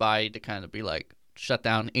over his body to kind of be like shut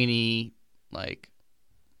down any like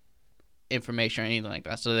information or anything like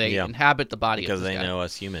that. So they inhabit the body because of this they guy. know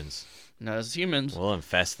us humans. As humans, we'll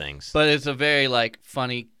infest things. But it's a very like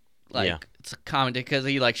funny, like it's a comedy because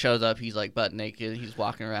he like shows up, he's like butt naked, he's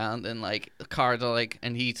walking around, and like the cars are like,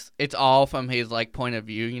 and it's all from his like point of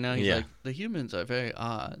view, He's like, the humans are very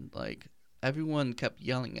odd, like everyone kept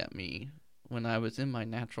yelling at me when I was in my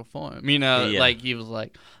natural form, like he was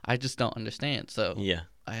like, I just don't understand, so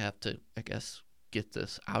I have to, I guess, get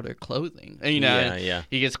this outer clothing, and,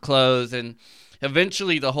 he gets clothes, and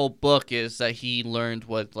eventually the whole book is that he learned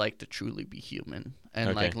what like to truly be human,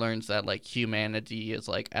 and like learns that like humanity is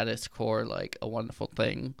like at its core like a wonderful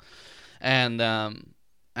thing. And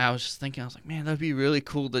I was just thinking, I was like, man, that'd be really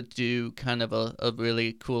cool to do kind of a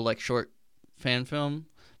really cool like short fan film,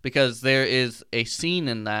 because there is a scene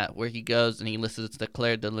in that where he goes and he listens to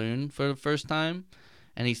Claire de Lune for the first time,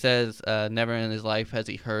 and he says never in his life has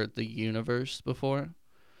he heard the universe before.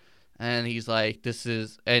 And he's like,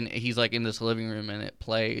 and he's like in this living room and it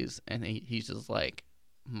plays, and he's just like,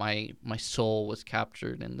 my soul was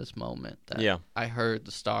captured in this moment that I heard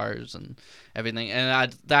the stars and everything.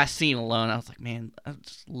 And that scene alone, I was like, man, I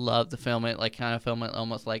just love to film it, like kind of film it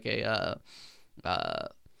almost like a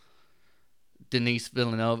Denis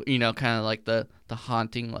Villeneuve, kind of like the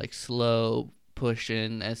haunting, like slow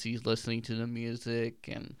pushing as he's listening to the music,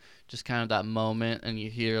 and just kind of that moment, and you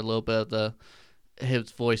hear a little bit of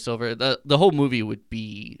his voiceover. The whole movie would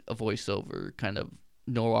be a voiceover kind of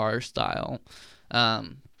noir style,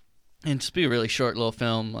 and just be a really short little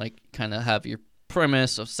film, like kind of have your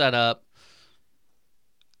premise of setup.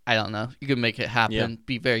 I don't know, you could make it happen.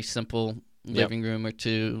 Be very simple, living room or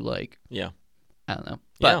two, like I don't know,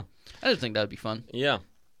 but I just think that would be fun.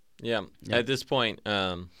 At this point,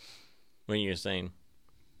 when you're saying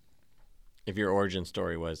if your origin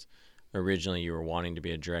story was originally you were wanting to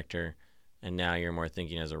be a director and now you're more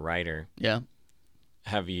thinking as a writer,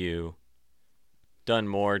 have you done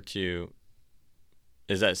more to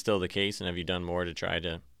is that still the case? And have you done more to try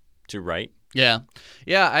to write? Yeah.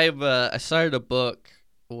 I started a book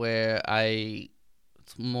where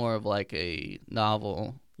it's more of like a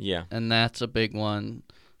novel, Yeah. and that's a big one,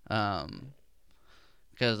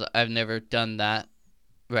 because I've never done that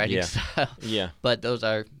writing Yeah. style. Yeah. But those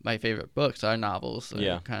are my favorite books, are novels. They're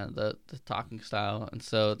Yeah. kind of the talking style. And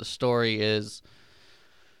so the story is,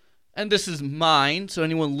 and this is mine, so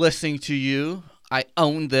anyone listening to you, I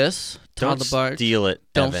own this. Todd Don't LaBarge. steal it,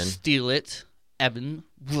 Don't Evan. steal it, Evan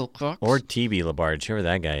Wilcox. Or TB LaBarge, whoever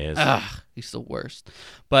that guy is. Ugh, he's the worst.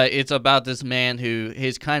 But it's about this man who,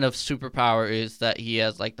 his kind of superpower is that he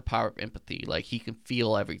has like the power of empathy. Like he can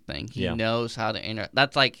feel everything. He Yeah. knows how to interact.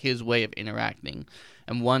 That's like his way of interacting.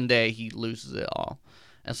 And one day he loses it all.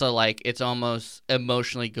 And so like it's almost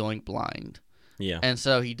emotionally going blind. Yeah. And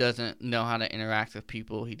so he doesn't know how to interact with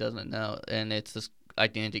people. He doesn't know. And it's this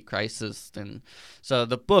identity crisis. And so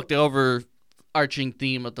the book, the overarching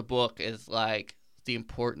theme of the book is like the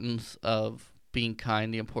importance of being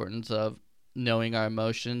kind, the importance of knowing our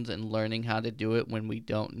emotions and learning how to do it when we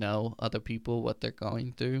don't know other people, what they're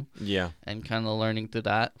going through, Yeah. and kind of learning through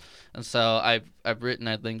that. And so I've written,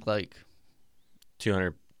 I think, like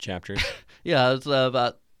 200 chapters.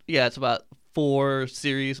 it's about 4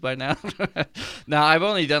 series by now. Now I've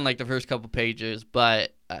only done like the first couple pages,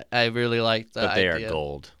 but I really like the But they idea. are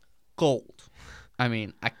gold. Gold. I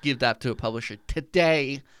mean, I give that to a publisher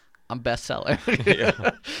today. I'm bestseller.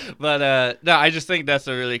 Yeah. But no, I just think that's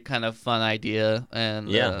a really kind of fun idea, and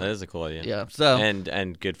Yeah, that is a cool idea. yeah. So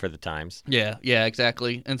And good for the times. yeah,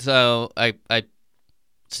 exactly. And so I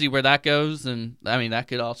see where that goes, and I mean that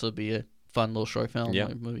could also be a fun little short film Yeah.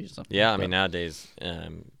 or movie or something. Yeah, I But- mean nowadays,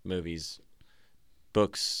 movies,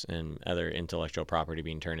 books, and other intellectual property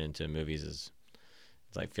being turned into movies is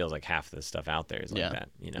it's like feels like half the stuff out there is like Yeah. that.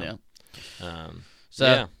 You know.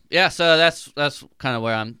 Yeah. Yeah. So that's kind of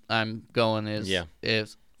where I'm going is Yeah.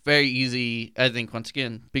 it's very easy. I think once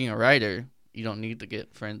again, being a writer, you don't need to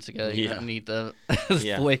get friends together. You Yeah. don't need to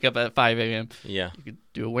Yeah. wake up at 5 a.m. Yeah. You could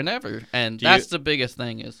do it whenever, and Do that's you- the biggest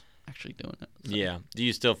thing is actually doing it. So, Yeah. Do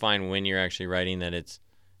you still find when you're actually writing that it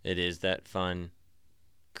is that fun,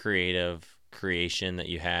 creative creation that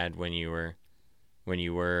you had when you were,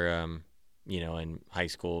 in high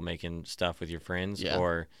school making stuff with your friends, Yeah.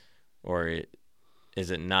 or is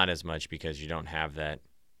it not as much because you don't have that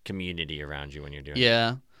community around you when you're doing it?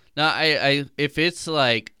 Yeah. No, I if it's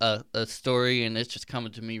like a story and it's just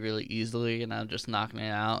coming to me really easily and I'm just knocking it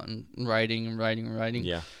out and writing,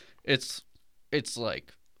 Yeah. it's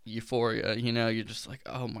like euphoria, you're just like,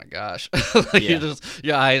 oh my gosh. Yeah. You're just,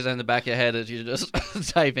 your eyes are in the back of your head as you're just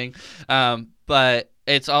typing. But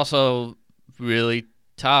it's also really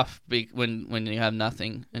tough when you have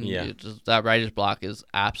nothing, and Yeah. that writer's block is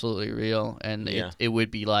absolutely real, and Yeah. it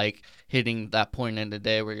would be like hitting that point in the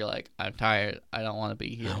day where you're like, I'm tired, I don't want to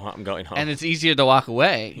be here. I'm going home. And it's easier to walk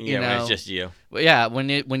away. yeah, when it's just you. But yeah, when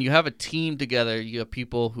you have a team together, you have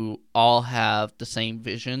people who all have the same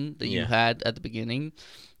vision that you Yeah. had at the beginning,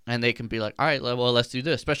 and they can be like, all right, well, let's do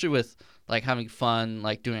this. Especially with like having fun,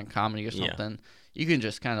 like doing a comedy or Yeah. something, you can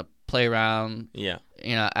just kind of play around, Yeah.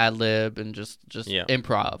 ad lib and just Yeah.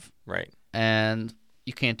 improv. Right. And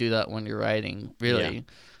you can't do that when you're writing, really,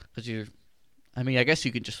 because I guess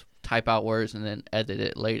you could just type out words and then edit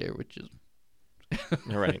it later, which is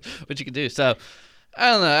Right. what you can do. So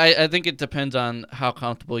I don't know. I think it depends on how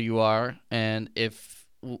comfortable you are, and if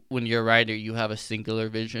when you're a writer you have a singular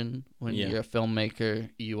vision. When Yeah. you're a filmmaker,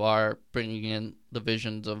 you are bringing in the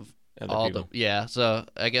visions of Other all people. So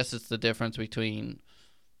I guess it's the difference between,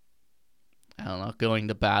 I don't know, going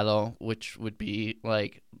to battle, which would be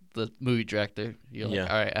like the movie director. You're like, Yeah.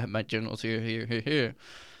 all right, I have my generals here.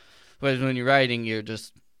 Whereas when you're writing, you're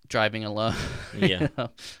just driving alone. Yeah.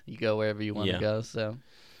 You go wherever you want to Yeah. go. So,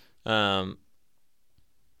 Um.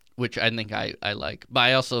 which I think I like. But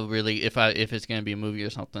I also really, if it's gonna be a movie or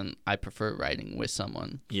something, I prefer writing with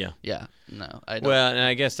someone. Yeah. Yeah. No, I don't. Well, and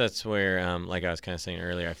I guess that's where, like I was kind of saying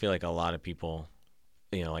earlier, I feel like a lot of people,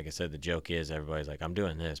 like I said, the joke is everybody's like, I'm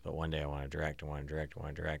doing this, but one day I want to direct.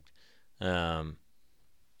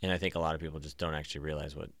 And I think a lot of people just don't actually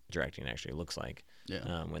realize what directing actually looks like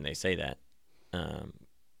Yeah. when they say that,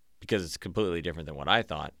 because it's completely different than what I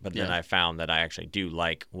thought. But then Yeah. I found that I actually do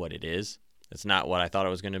like what it is. It's not what I thought it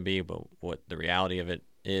was going to be, but what the reality of it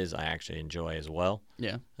is, I actually enjoy as well.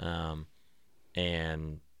 Yeah.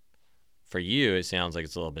 And for you, it sounds like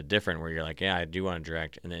it's a little bit different, where you're like, yeah, I do want to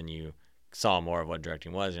direct, and then you saw more of what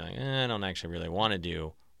directing was. You're like, I don't actually really want to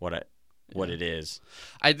do what what it is.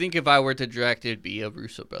 I think if I were to direct, it'd be a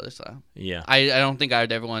Russo brothers style. Yeah. I don't think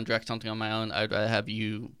I'd ever want to direct something on my own. I'd rather have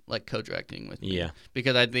you like co-directing with me. Yeah.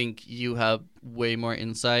 Because I think you have way more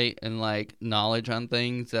insight and like knowledge on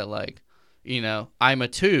things that like, you know, I'm a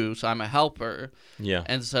 2, so I'm a helper. Yeah.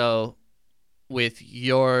 And so with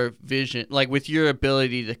your vision, like with your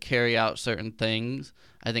ability to carry out certain things,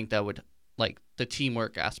 I think that would like the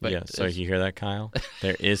teamwork aspect. Yeah. So you hear that, Kyle?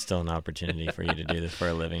 There is still an opportunity for you to do this for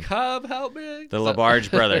a living. Cub, help me. The LaBarge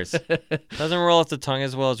brothers. Doesn't roll off the tongue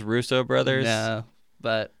as well as Russo brothers. No,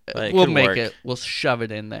 but it we'll could make work. it. We'll shove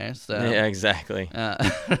it in there. So. Yeah, exactly.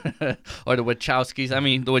 Or the Wachowskis. I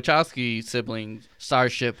mean, the Wachowski siblings,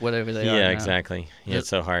 Starship, whatever they are. Yeah, now. exactly. Yeah, it's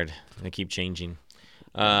so hard. They keep changing.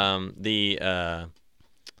 Yeah.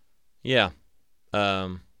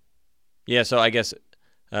 So I guess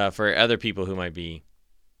for other people who might be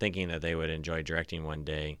thinking that they would enjoy directing one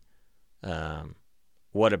day,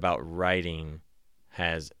 what about writing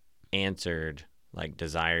has answered like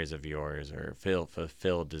desires of yours or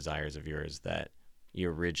fulfilled desires of yours that you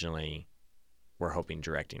originally were hoping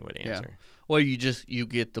directing would answer? Well, you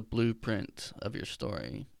get the blueprint of your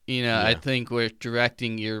story. You know, I Yeah. think with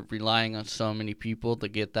directing, you're relying on so many people to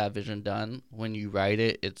get that vision done. When you write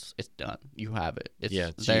it, it's done. You have it.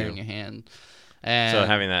 It's there you. in your hand. And So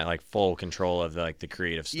having that like full control of the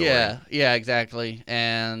creative story. Yeah, exactly.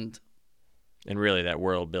 And really that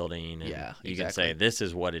world building. And Yeah, you can exactly. say this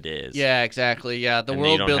is what it is. yeah, exactly. Yeah, the And you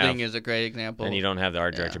world don't building have- is a great example. And you don't have the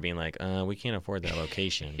art Yeah. director being like, we can't afford that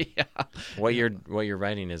location. yeah. What you're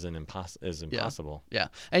writing is impossible. Yeah,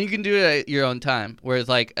 and you can do it at your own time. Whereas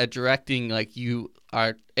like a directing, like it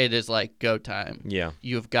is like go time. Yeah.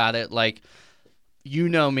 You've got it. Like, you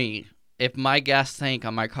know me. If my gas tank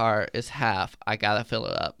on my car is half, I gotta fill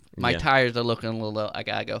it up. My Yeah. tires are looking a little low. I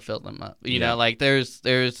gotta go fill them up. You Yeah. know, like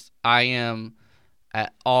I am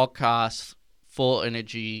at all costs full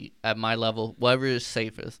energy at my level, whatever is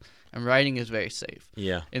safest. And writing is very safe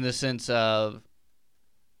Yeah. in the sense of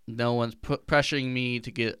no one's pressuring me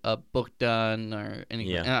to get a book done or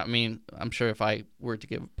anything. Yeah. And I mean, I'm sure if I were to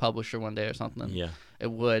get a publisher one day or something, Yeah.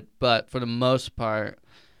 it would. But for the most part,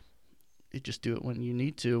 you just do it when you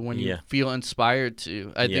need to, when you Yeah. feel inspired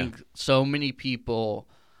to. I Yeah. think so many people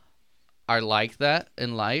are like that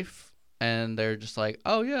in life, and they're just like,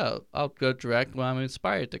 oh, yeah, I'll go direct when I'm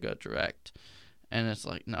inspired to go direct. And it's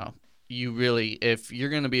like, no, you really, if you're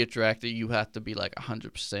going to be a director, you have to be like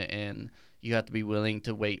 100% in. You have to be willing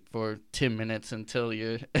to wait for 10 minutes until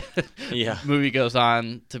your Yeah. movie goes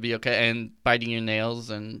on to be okay, and biting your nails.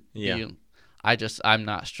 And Yeah. I'm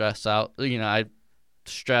not stressed out. You know,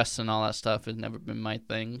 stress and all that stuff has never been my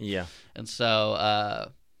thing. Yeah. And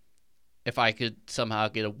so if I could somehow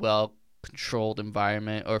get a well-controlled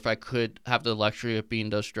environment, or if I could have the luxury of being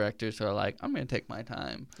those directors who are like, I'm going to take my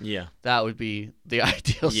time, Yeah. that would be the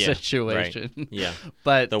ideal Yeah, situation. Yeah.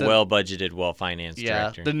 But The well-budgeted, well-financed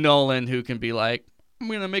director. the Nolan who can be like, I'm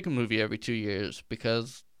going to make a movie every 2 years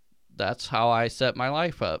because that's how I set my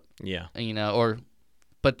life up. Yeah. You know,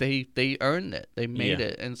 but they earned it. They made Yeah.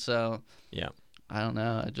 it. And so Yeah. I don't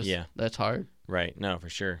know. That's hard. Right. No, for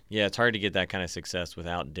sure. Yeah, it's hard to get that kind of success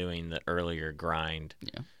without doing the earlier grind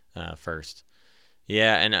first.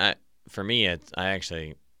 Yeah, and for me, I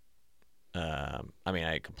actually,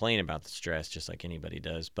 I complain about the stress just like anybody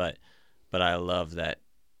does, but I love that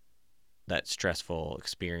stressful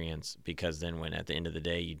experience, because then when at the end of the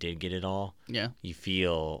day you did get it all, you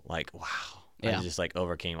feel like, wow, I just like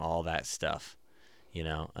overcame all that stuff, you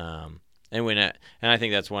know. And I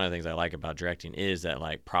think that's one of the things I like about directing is that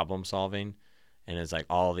like problem solving, and it's like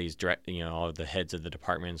all these all of the heads of the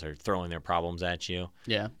departments are throwing their problems at you.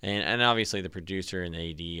 Yeah. And obviously the producer and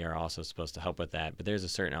the AD are also supposed to help with that, but there's a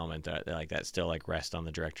certain element that still like rests on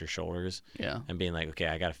the director's shoulders. Yeah. And being like, okay,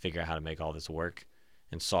 I got to figure out how to make all this work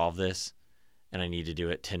and solve this, and I need to do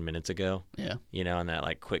it 10 minutes ago. Yeah. You know, and that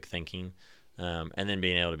like quick thinking. And then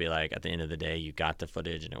being able to be like, at the end of the day, you got the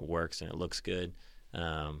footage and it works and it looks good.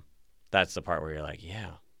 That's the part where you're like,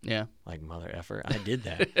 yeah, like mother effer, I did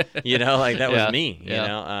that. You know, like that was me, you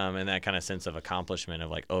know? And that kind of sense of accomplishment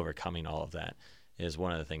of like overcoming all of that is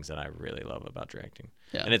one of the things that I really love about directing.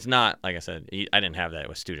 Yeah. And it's not, like I said, I didn't have that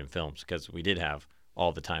with student films, because we did have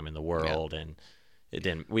all the time in the world, and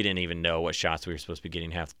we didn't even know what shots we were supposed to be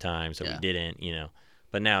getting half the time, so we didn't, you know.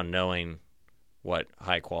 But now knowing what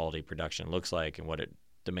high quality production looks like and what it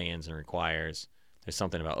demands and requires, there's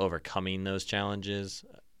something about overcoming those challenges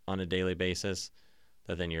on a daily basis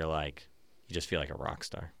that then you're like, you just feel like a rock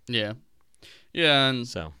star. Yeah. Yeah. And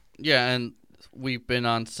so, and we've been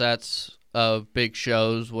on sets of big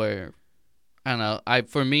shows where, I don't know,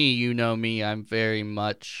 for me, you know me, I'm very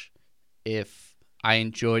much, if I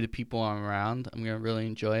enjoy the people I'm around, I'm gonna really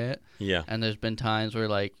enjoy it. Yeah. And there's been times where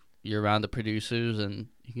like you're around the producers and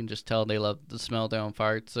you can just tell they love the smell of their own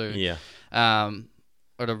farts,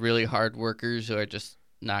 or the really hard workers who are just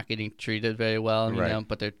not getting treated very well, you know,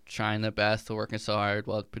 but they're trying their best, they're working so hard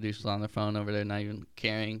while the producer's on their phone over there, not even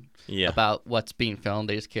caring about what's being filmed.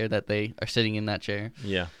 They just care that they are sitting in that chair.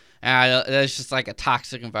 Yeah. And there's just like a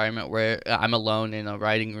toxic environment where I'm alone in a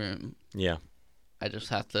writing room. Yeah. I just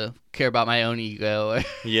have to care about my own ego.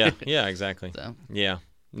 Yeah, exactly. So. Yeah.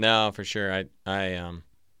 No, for sure. And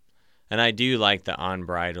I do like the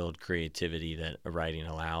unbridled creativity that writing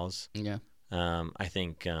allows. Yeah. I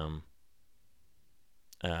think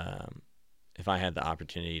if I had the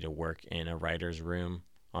opportunity to work in a writer's room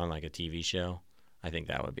on like a TV show, I think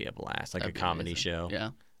that would be a blast, like a comedy show.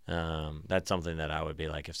 Yeah. That's something that I would be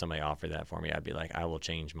like, if somebody offered that for me, I'd be like, I will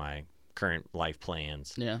change my current life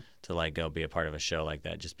plans to like go be a part of a show like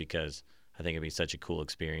that, just because I think it'd be such a cool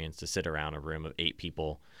experience to sit around a room of 8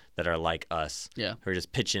 people that are like us, who are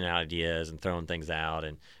just pitching ideas and throwing things out,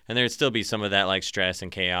 and there'd still be some of that like stress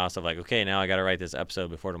and chaos of like, okay, now I got to write this episode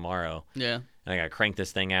before tomorrow, and I got to crank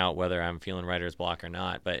this thing out whether I'm feeling writer's block or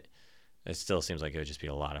not. But it still seems like it would just be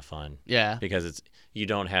a lot of fun, because you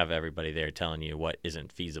don't have everybody there telling you what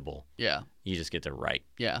isn't feasible. You just get to write.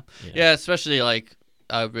 Especially like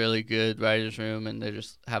a really good writer's room, and they're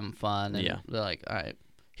just having fun, and they're like, all right,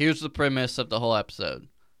 here's the premise of the whole episode.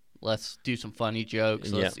 Let's do some funny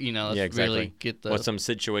jokes. Let's really get the... What's some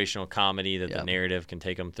situational comedy that the narrative can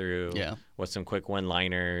take them through? What's some quick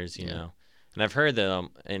one-liners, you know? And I've heard that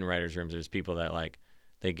in writers' rooms, there's people that, like,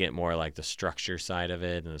 they get more, like, the structure side of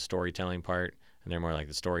it and the storytelling part, and they're more like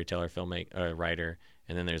the storyteller, writer.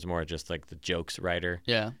 And then there's more just, like, the jokes writer.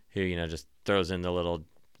 Who, you know, just throws in the little...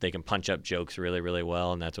 They can punch up jokes really, really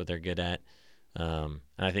well, and that's what they're good at. And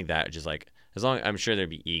I think that just, like... As long, I'm sure there'd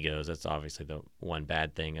be egos. That's obviously the one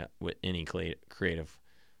bad thing with any creative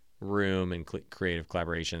room and creative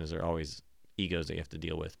collaboration, is there are always egos that you have to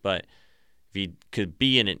deal with. But if you could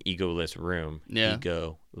be in an egoless room,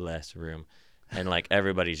 and like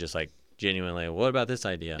everybody's just like genuinely, what about this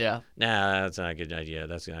idea? Nah, that's not a good idea.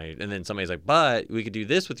 And then somebody's like, but we could do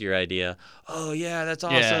this with your idea. Oh yeah, that's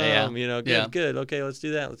awesome. You know, good. Okay, let's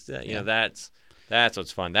do that. You know, that's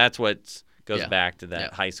what's fun. That's what's goes back to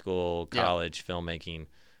that high school, college filmmaking,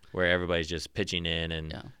 where everybody's just pitching in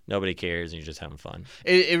and nobody cares and you're just having fun.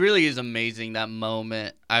 It really is amazing, that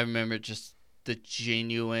moment. I remember just the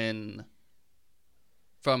genuine,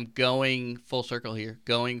 from going full circle here,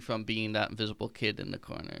 going from being that invisible kid in the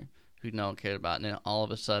corner who no one cared about, and then all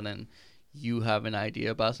of a sudden you have an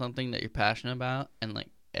idea about something that you're passionate about, and like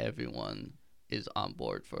everyone is on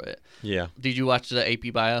board for it. Did you watch the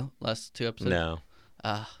AP Bio last 2 episodes? No.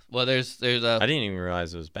 Well, there's a... I didn't even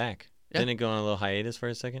realize it was back. Didn't it go on a little hiatus for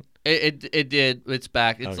a second? It did. It's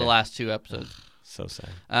back. It's the last 2 episodes. So sad.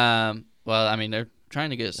 Well, I mean, they're trying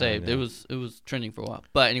to get it saved. It was trending for a while.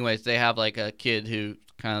 But anyways, they have like a kid who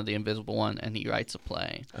kind of the invisible one, and he writes a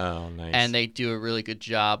play. Oh, nice. And they do a really good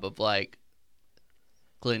job of like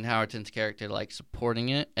Glenn Howerton's character like supporting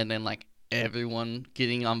it, and then like everyone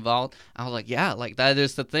getting involved. I was like, yeah, like that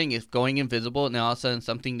is the thing. It's going invisible, and then all of a sudden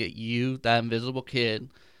something that invisible kid,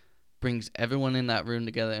 brings everyone in that room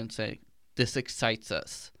together and say, this excites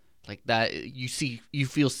us. Like that, you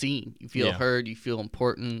feel seen, you feel heard, you feel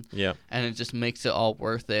important. And it just makes it all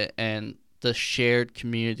worth it. And the shared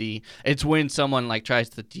community, it's when someone like tries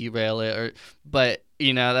to derail it, but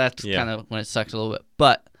you know, that's kind of when it sucks a little bit.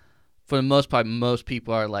 But for the most part, most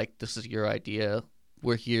people are like, this is your idea.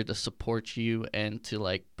 We're here to support you and to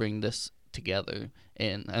like bring this together,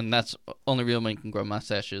 and that's only real Make and Grow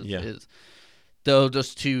Mustaches is. Though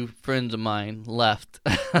those 2 friends of mine left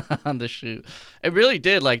on the shoot, it really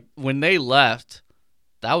did. Like when they left,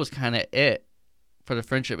 that was kind of it for the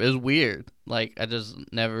friendship. It was weird. Like I just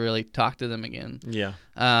never really talked to them again.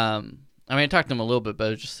 I mean, I talked to them a little bit,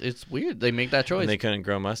 but it's weird. They make that choice. And they couldn't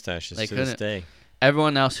grow mustaches to this day.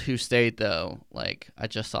 Everyone else who stayed, though, like, I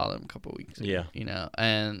just saw them a couple of weeks ago, you know,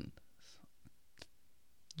 and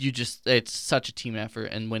it's such a team effort,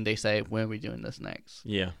 and when they say, when are we doing this next?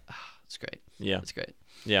 It's great. It's great.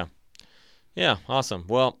 Yeah, awesome.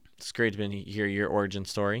 Well, it's great to hear your origin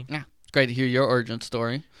story. Yeah, it's great to hear your origin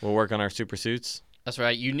story. We'll work on our super suits. That's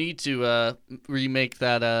right. You need to remake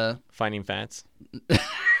that... Finding Fats.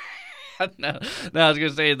 No, I was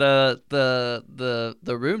gonna say the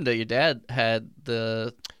room that your dad had,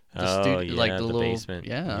 the little basement.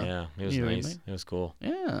 It was nice. It was cool.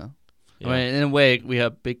 I mean, in a way, we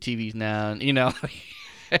have big TVs now, and you know.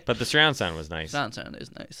 But the surround sound was nice. Sound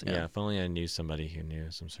is nice. Yeah, if only I knew somebody who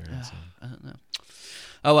knew some surround sound. I don't know.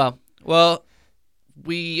 Oh well.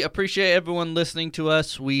 we appreciate everyone listening to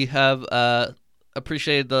us. We have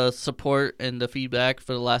appreciated the support and the feedback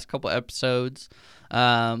for the last couple episodes.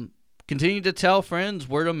 Continue to tell friends,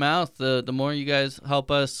 word of mouth. The more you guys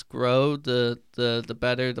help us grow, the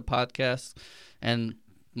better the podcast, and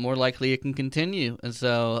more likely it can continue. And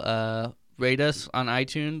so rate us on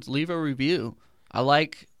iTunes, leave a review. I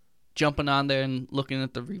like jumping on there and looking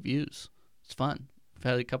at the reviews. It's fun. I've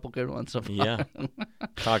had a couple good ones so far. Yeah.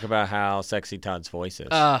 Talk about how sexy Todd's voice is.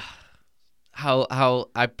 How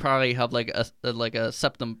I probably have like a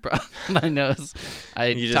septum problem in my nose.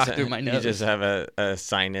 I talk through my nose. You just have a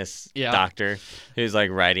sinus Yeah. doctor who's like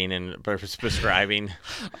writing and prescribing.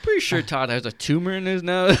 I'm pretty sure Todd has a tumor in his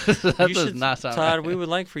nose. That You does should- not sound Todd, right. we would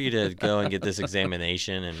like for you to go and get this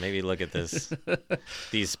examination and maybe look at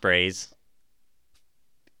these sprays.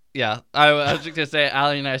 Yeah, I was just gonna say,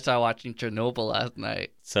 Allie and I started watching Chernobyl last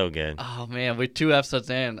night. So good. Oh man, we're 2 episodes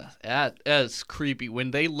in. That is creepy.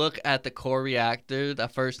 When they look at the core reactor the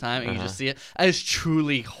first time and you just see it, that is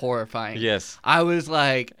truly horrifying. Yes. I was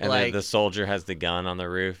like, And then the soldier has the gun on the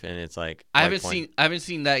roof, and it's like I haven't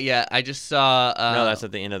seen that yet. I just saw. no, that's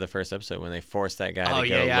at the end of the first episode when they force that guy oh to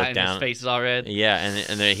go yeah, look and down. his face is all red. Yeah,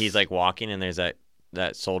 and then he's like walking, and there's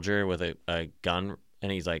that soldier with a gun,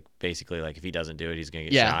 and he's like basically like if he doesn't do it, he's gonna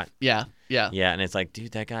get shot. Yeah. Yeah, and it's like,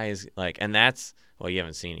 dude, that guy is like, and that's well, you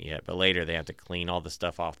haven't seen it yet, but later they have to clean all the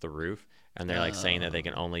stuff off the roof, and they're like saying that they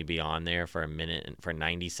can only be on there for a minute and for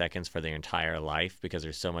 90 seconds for their entire life because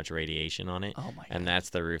there's so much radiation on it. Oh my And that's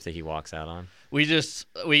the roof that he walks out on. We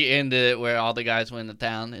ended it where all the guys went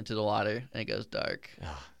down into the water and it goes dark.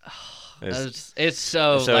 It's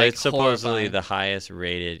so like, it's supposedly horrifying. the highest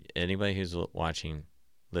rated. Anybody who's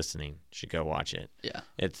listening should go watch it. Yeah.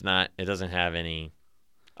 It's not. It doesn't have any.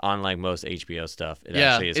 Unlike most HBO stuff, it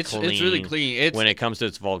Yeah, actually is clean. it's really clean. It's when it comes to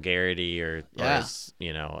its vulgarity or Yeah. its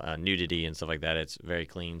nudity and stuff like that. It's very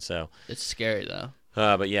clean. So, it's scary though.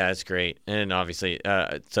 but yeah, it's great. And obviously,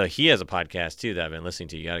 so he has a podcast too that I've been listening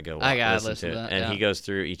to. You got to go. I gotta listen listen to to it. that, And yeah. he goes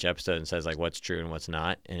through each episode and says like what's true and what's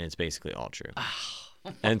not, and it's basically all true.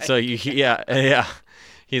 Oh And so yeah.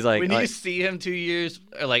 He's like, when you see him 2 years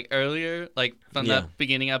or like earlier, like from Yeah. that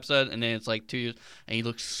beginning episode, and then it's like 2 years, and he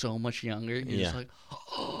looks so much younger. You're just Yeah. like,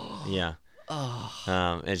 oh, yeah.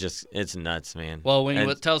 oh. It's nuts, man. Well, when And-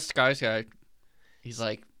 he tells Skarsgård, he's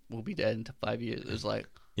like, "We'll be dead in 5 years." It's like,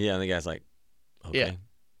 yeah, and the guy's like, okay, Yeah.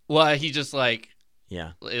 well, he just like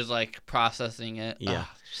yeah. is like processing it. Yeah.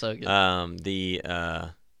 So good.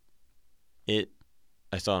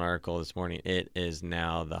 I saw an article this morning. It is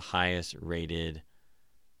now the highest rated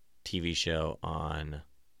TV show on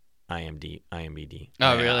IMDb.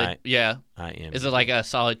 Oh, really? Yeah. IMDb. Is it like a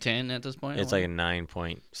solid 10 at this point? It's like a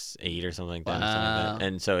 9.8 or something like that. Wow.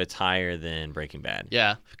 And so it's higher than Breaking Bad.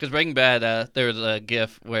 Yeah, because Breaking Bad, there was a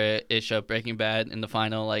GIF where it showed Breaking Bad in the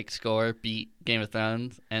final like score beat Game of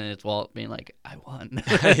Thrones, and it's Walt being like, "I won."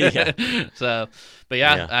 Yeah. So, but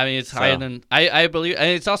yeah, Yeah. I mean, it's higher So- than I believe,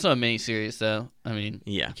 and it's also a mini series, so I mean,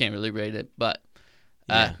 Yeah. you can't really rate it, but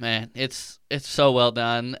Yeah. man, it's so well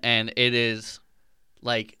done, and it is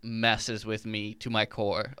like messes with me to my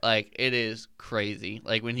core. Like it is crazy.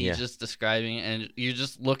 Like when he's Yeah. just describing it, and you're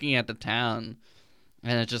just looking at the town.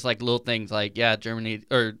 And it's just like little things like, yeah, Germany,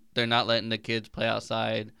 or they're not letting the kids play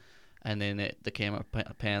outside. And then the camera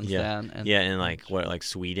pans Yeah. down. And, Yeah, and like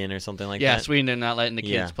Sweden or something like yeah, that. Sweden, they're not letting the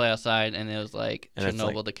kids Yeah. play outside. And it was like And it's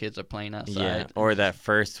Chernobyl, like- the kids are playing outside. Yeah, or that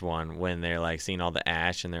first one when they're like seeing all the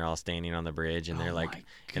ash and they're all standing on the bridge and they're Oh like, my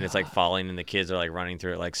and it's like God. falling and the kids are like running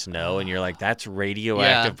through it like snow and you're like, that's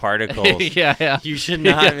radioactive Yeah. particles. yeah. You should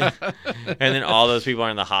not. Yeah. And then all those people are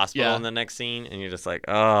in the hospital Yeah. in the next scene and you're just like,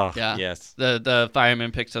 oh, Yeah. yes. The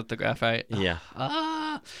fireman picks up the graphite. Yeah.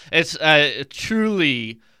 It's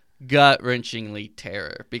truly gut-wrenchingly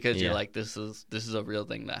terror because Yeah. you're like, this is a real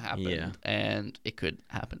thing that happened. Yeah. And it could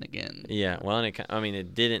happen again. Yeah. Well, and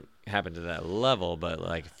it didn't happen to that level, but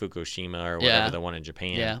like Fukushima or whatever, Yeah. the one in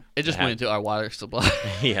Japan. Yeah. It just went into our water supply.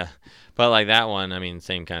 Yeah. But like that one, I mean,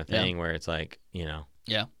 same kind of thing where it's like,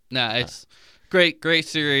 Yeah. Nah, it's great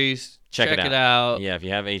series. Check it out. yeah, if you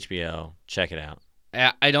have HBO, check it out.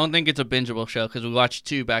 I don't think it's a bingeable show because we watched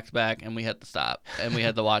 2 back to back and we had to stop and we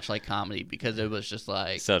had to watch like comedy because it was just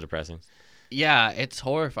like, So depressing. yeah, it's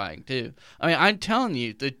horrifying too. I mean, I'm telling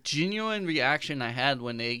you, the genuine reaction I had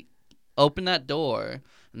when they open that door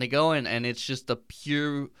and they go in and it's just a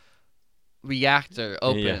pure reactor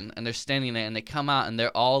open and they're standing there and they come out and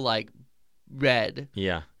they're all like red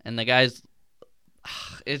Yeah. and the guys,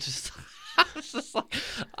 it's just.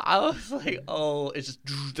 I was like, oh, it's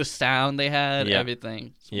just the sound they had, Yeah.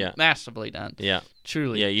 everything. It's Yeah. masterfully done. Yeah.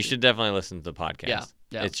 Truly. Yeah, you should definitely listen to the podcast. Yeah,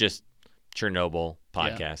 yeah. It's just Chernobyl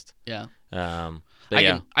podcast. Yeah.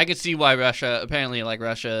 But I can see why Russia. Apparently, like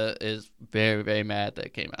Russia is very, very mad that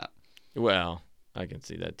it came out. well, I can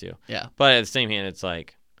see that too. Yeah. But at the same hand, it's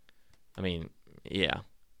like, I mean, yeah,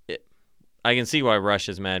 I can see why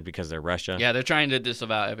Russia's mad because they're Russia. Yeah, they're trying to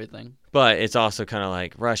disavow everything. But it's also kind of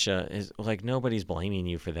like Russia is like nobody's blaming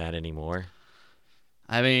you for that anymore.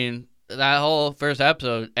 I mean, that whole first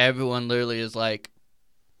episode, everyone literally is like,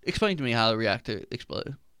 explain to me how the reactor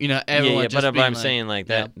exploded. You know, everyone just but being I'm like, saying like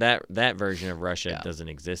yeah. that version of Russia Yeah. doesn't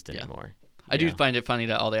exist Yeah. anymore. I do Yeah. find it funny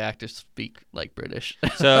that all the actors speak like British.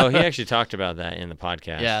 So he actually talked about that in the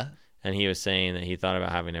podcast. Yeah. And he was saying that he thought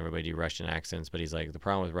about having everybody do Russian accents, but he's like, the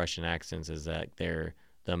problem with Russian accents is that they're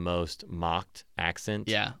the most mocked accent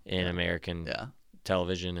Yeah. in American Yeah.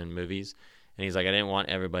 television and movies. And he's like, I didn't want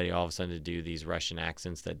everybody all of a sudden to do these Russian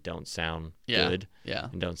accents that don't sound good Yeah.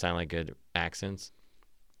 and don't sound like good accents.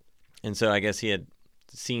 And so I guess he had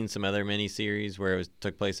seen some other miniseries where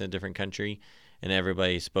took place in a different country and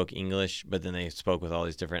everybody spoke English, but then they spoke with all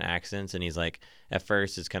these different accents. And he's like, at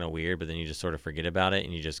first it's kind of weird, but then you just sort of forget about it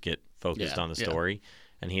and you just get focused on the story.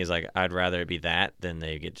 And he's like, I'd rather it be that than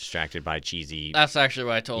they get distracted by cheesy. That's actually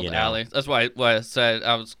what I told You know. Allie. That's why I said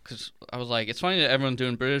because I was like, it's funny that everyone's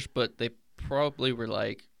doing British, but they probably were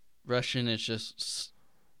like, Russian is just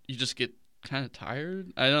you just get kind of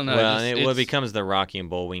tired. I don't know. Well, It's it becomes the Rocky and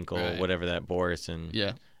Bullwinkle, Right. whatever that Boris and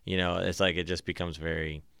yeah, you know, it's like it just becomes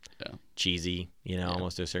very Yeah. cheesy, you know, Yeah.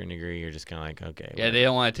 almost to a certain degree. You're just kind of like, okay. yeah. They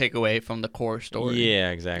don't want to take away from the core story.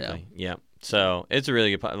 Yeah, exactly. Yeah. So it's a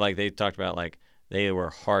really good. Like they talked about, like they were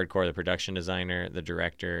hardcore. The production designer, the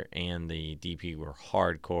director, and the DP were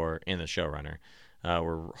hardcore, and the showrunner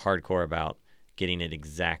were hardcore about getting it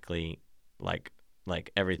exactly like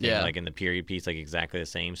everything, Yeah. like in the period piece, like exactly the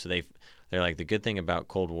same. So they're like, the good thing about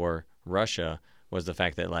Cold War Russia was the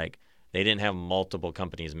fact that like they didn't have multiple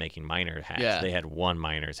companies making miner hats. Yeah. They had one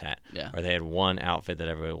miner's hat, Yeah. or they had one outfit that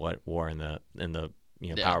everybody wore in the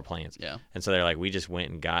Yeah. power plants. Yeah. And so they're like, we just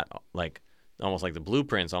went and got like almost like the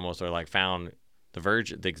blueprints, almost, or like found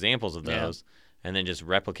the examples of Yeah. those, and then just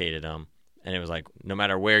replicated them. And it was like, no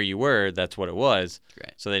matter where you were, that's what it was.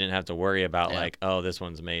 Great. So they didn't have to worry about Yeah. like, oh, this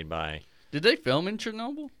one's made by. Did they film in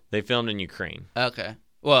Chernobyl? They filmed in Ukraine. Okay.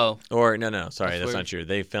 Well, Or no, sorry, That's that's where- not true.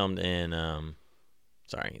 They filmed in.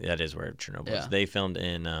 Sorry, that is where Chernobyl Yeah. is. They filmed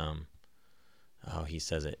in. Oh, he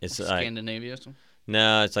says it. It's like Scandinavia or something?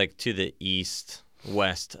 no, it's like to the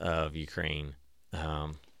west of Ukraine.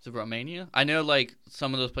 Is it Romania? I know, like,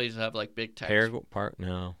 some of those places have, like, big tax. Paraguay Park?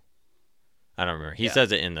 No, I don't remember. He Yeah.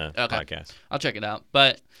 says it in the Okay. podcast. I'll check it out.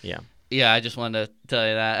 But, Yeah. yeah, I just wanted to tell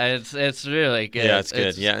you that. It's really good. Yeah, it's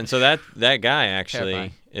good. Yeah, and so that guy actually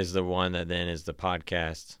terrifying. is the one that then is the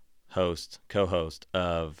podcast co-host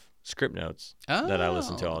of Script Notes that I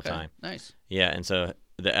listen to all the okay. time. Nice. Yeah, and so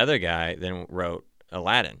the other guy then wrote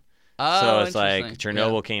Aladdin. Oh, So it's like interesting.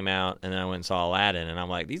 Chernobyl came out, and then I went and saw Aladdin, and I'm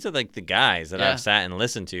like, these are like the guys that Yeah. I've sat and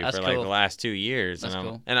listened to That's for like cool. the last 2 years, That's and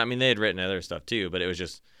cool. I mean they had written other stuff too, but it was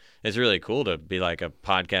just it's really cool to be like a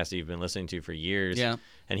podcast that you've been listening to for years. Yeah.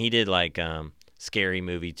 And he did like Scary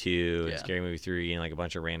Movie 2 and Yeah. Scary Movie 3 and like a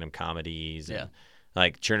bunch of random comedies. Yeah. And,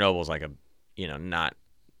 like Chernobyl's like a not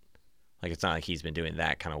like it's not like he's been doing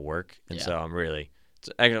that kind of work, and Yeah. so I'm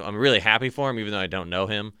really happy for him, even though I don't know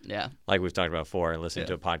him. Yeah. Like we've talked about before, listening Yeah.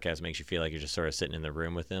 to a podcast makes you feel like you're just sort of sitting in the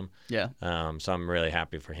room with him. Yeah. So I'm really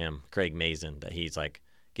happy for him, Craig Mazin, that he's like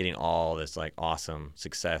getting all this like awesome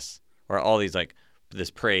success or all these like this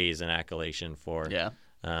praise and accolation for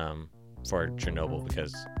Chernobyl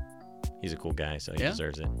because he's a cool guy, so he Yeah.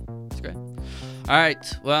 deserves it. It's great. All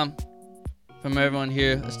right. Well, from everyone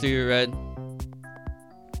here at Studio Red,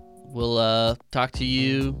 we'll talk to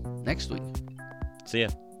you next week. See ya.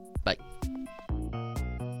 Bye.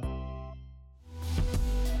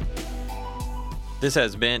 This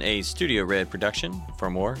has been a Studio Red production. For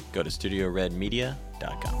more, go to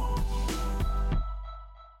studioredmedia.com.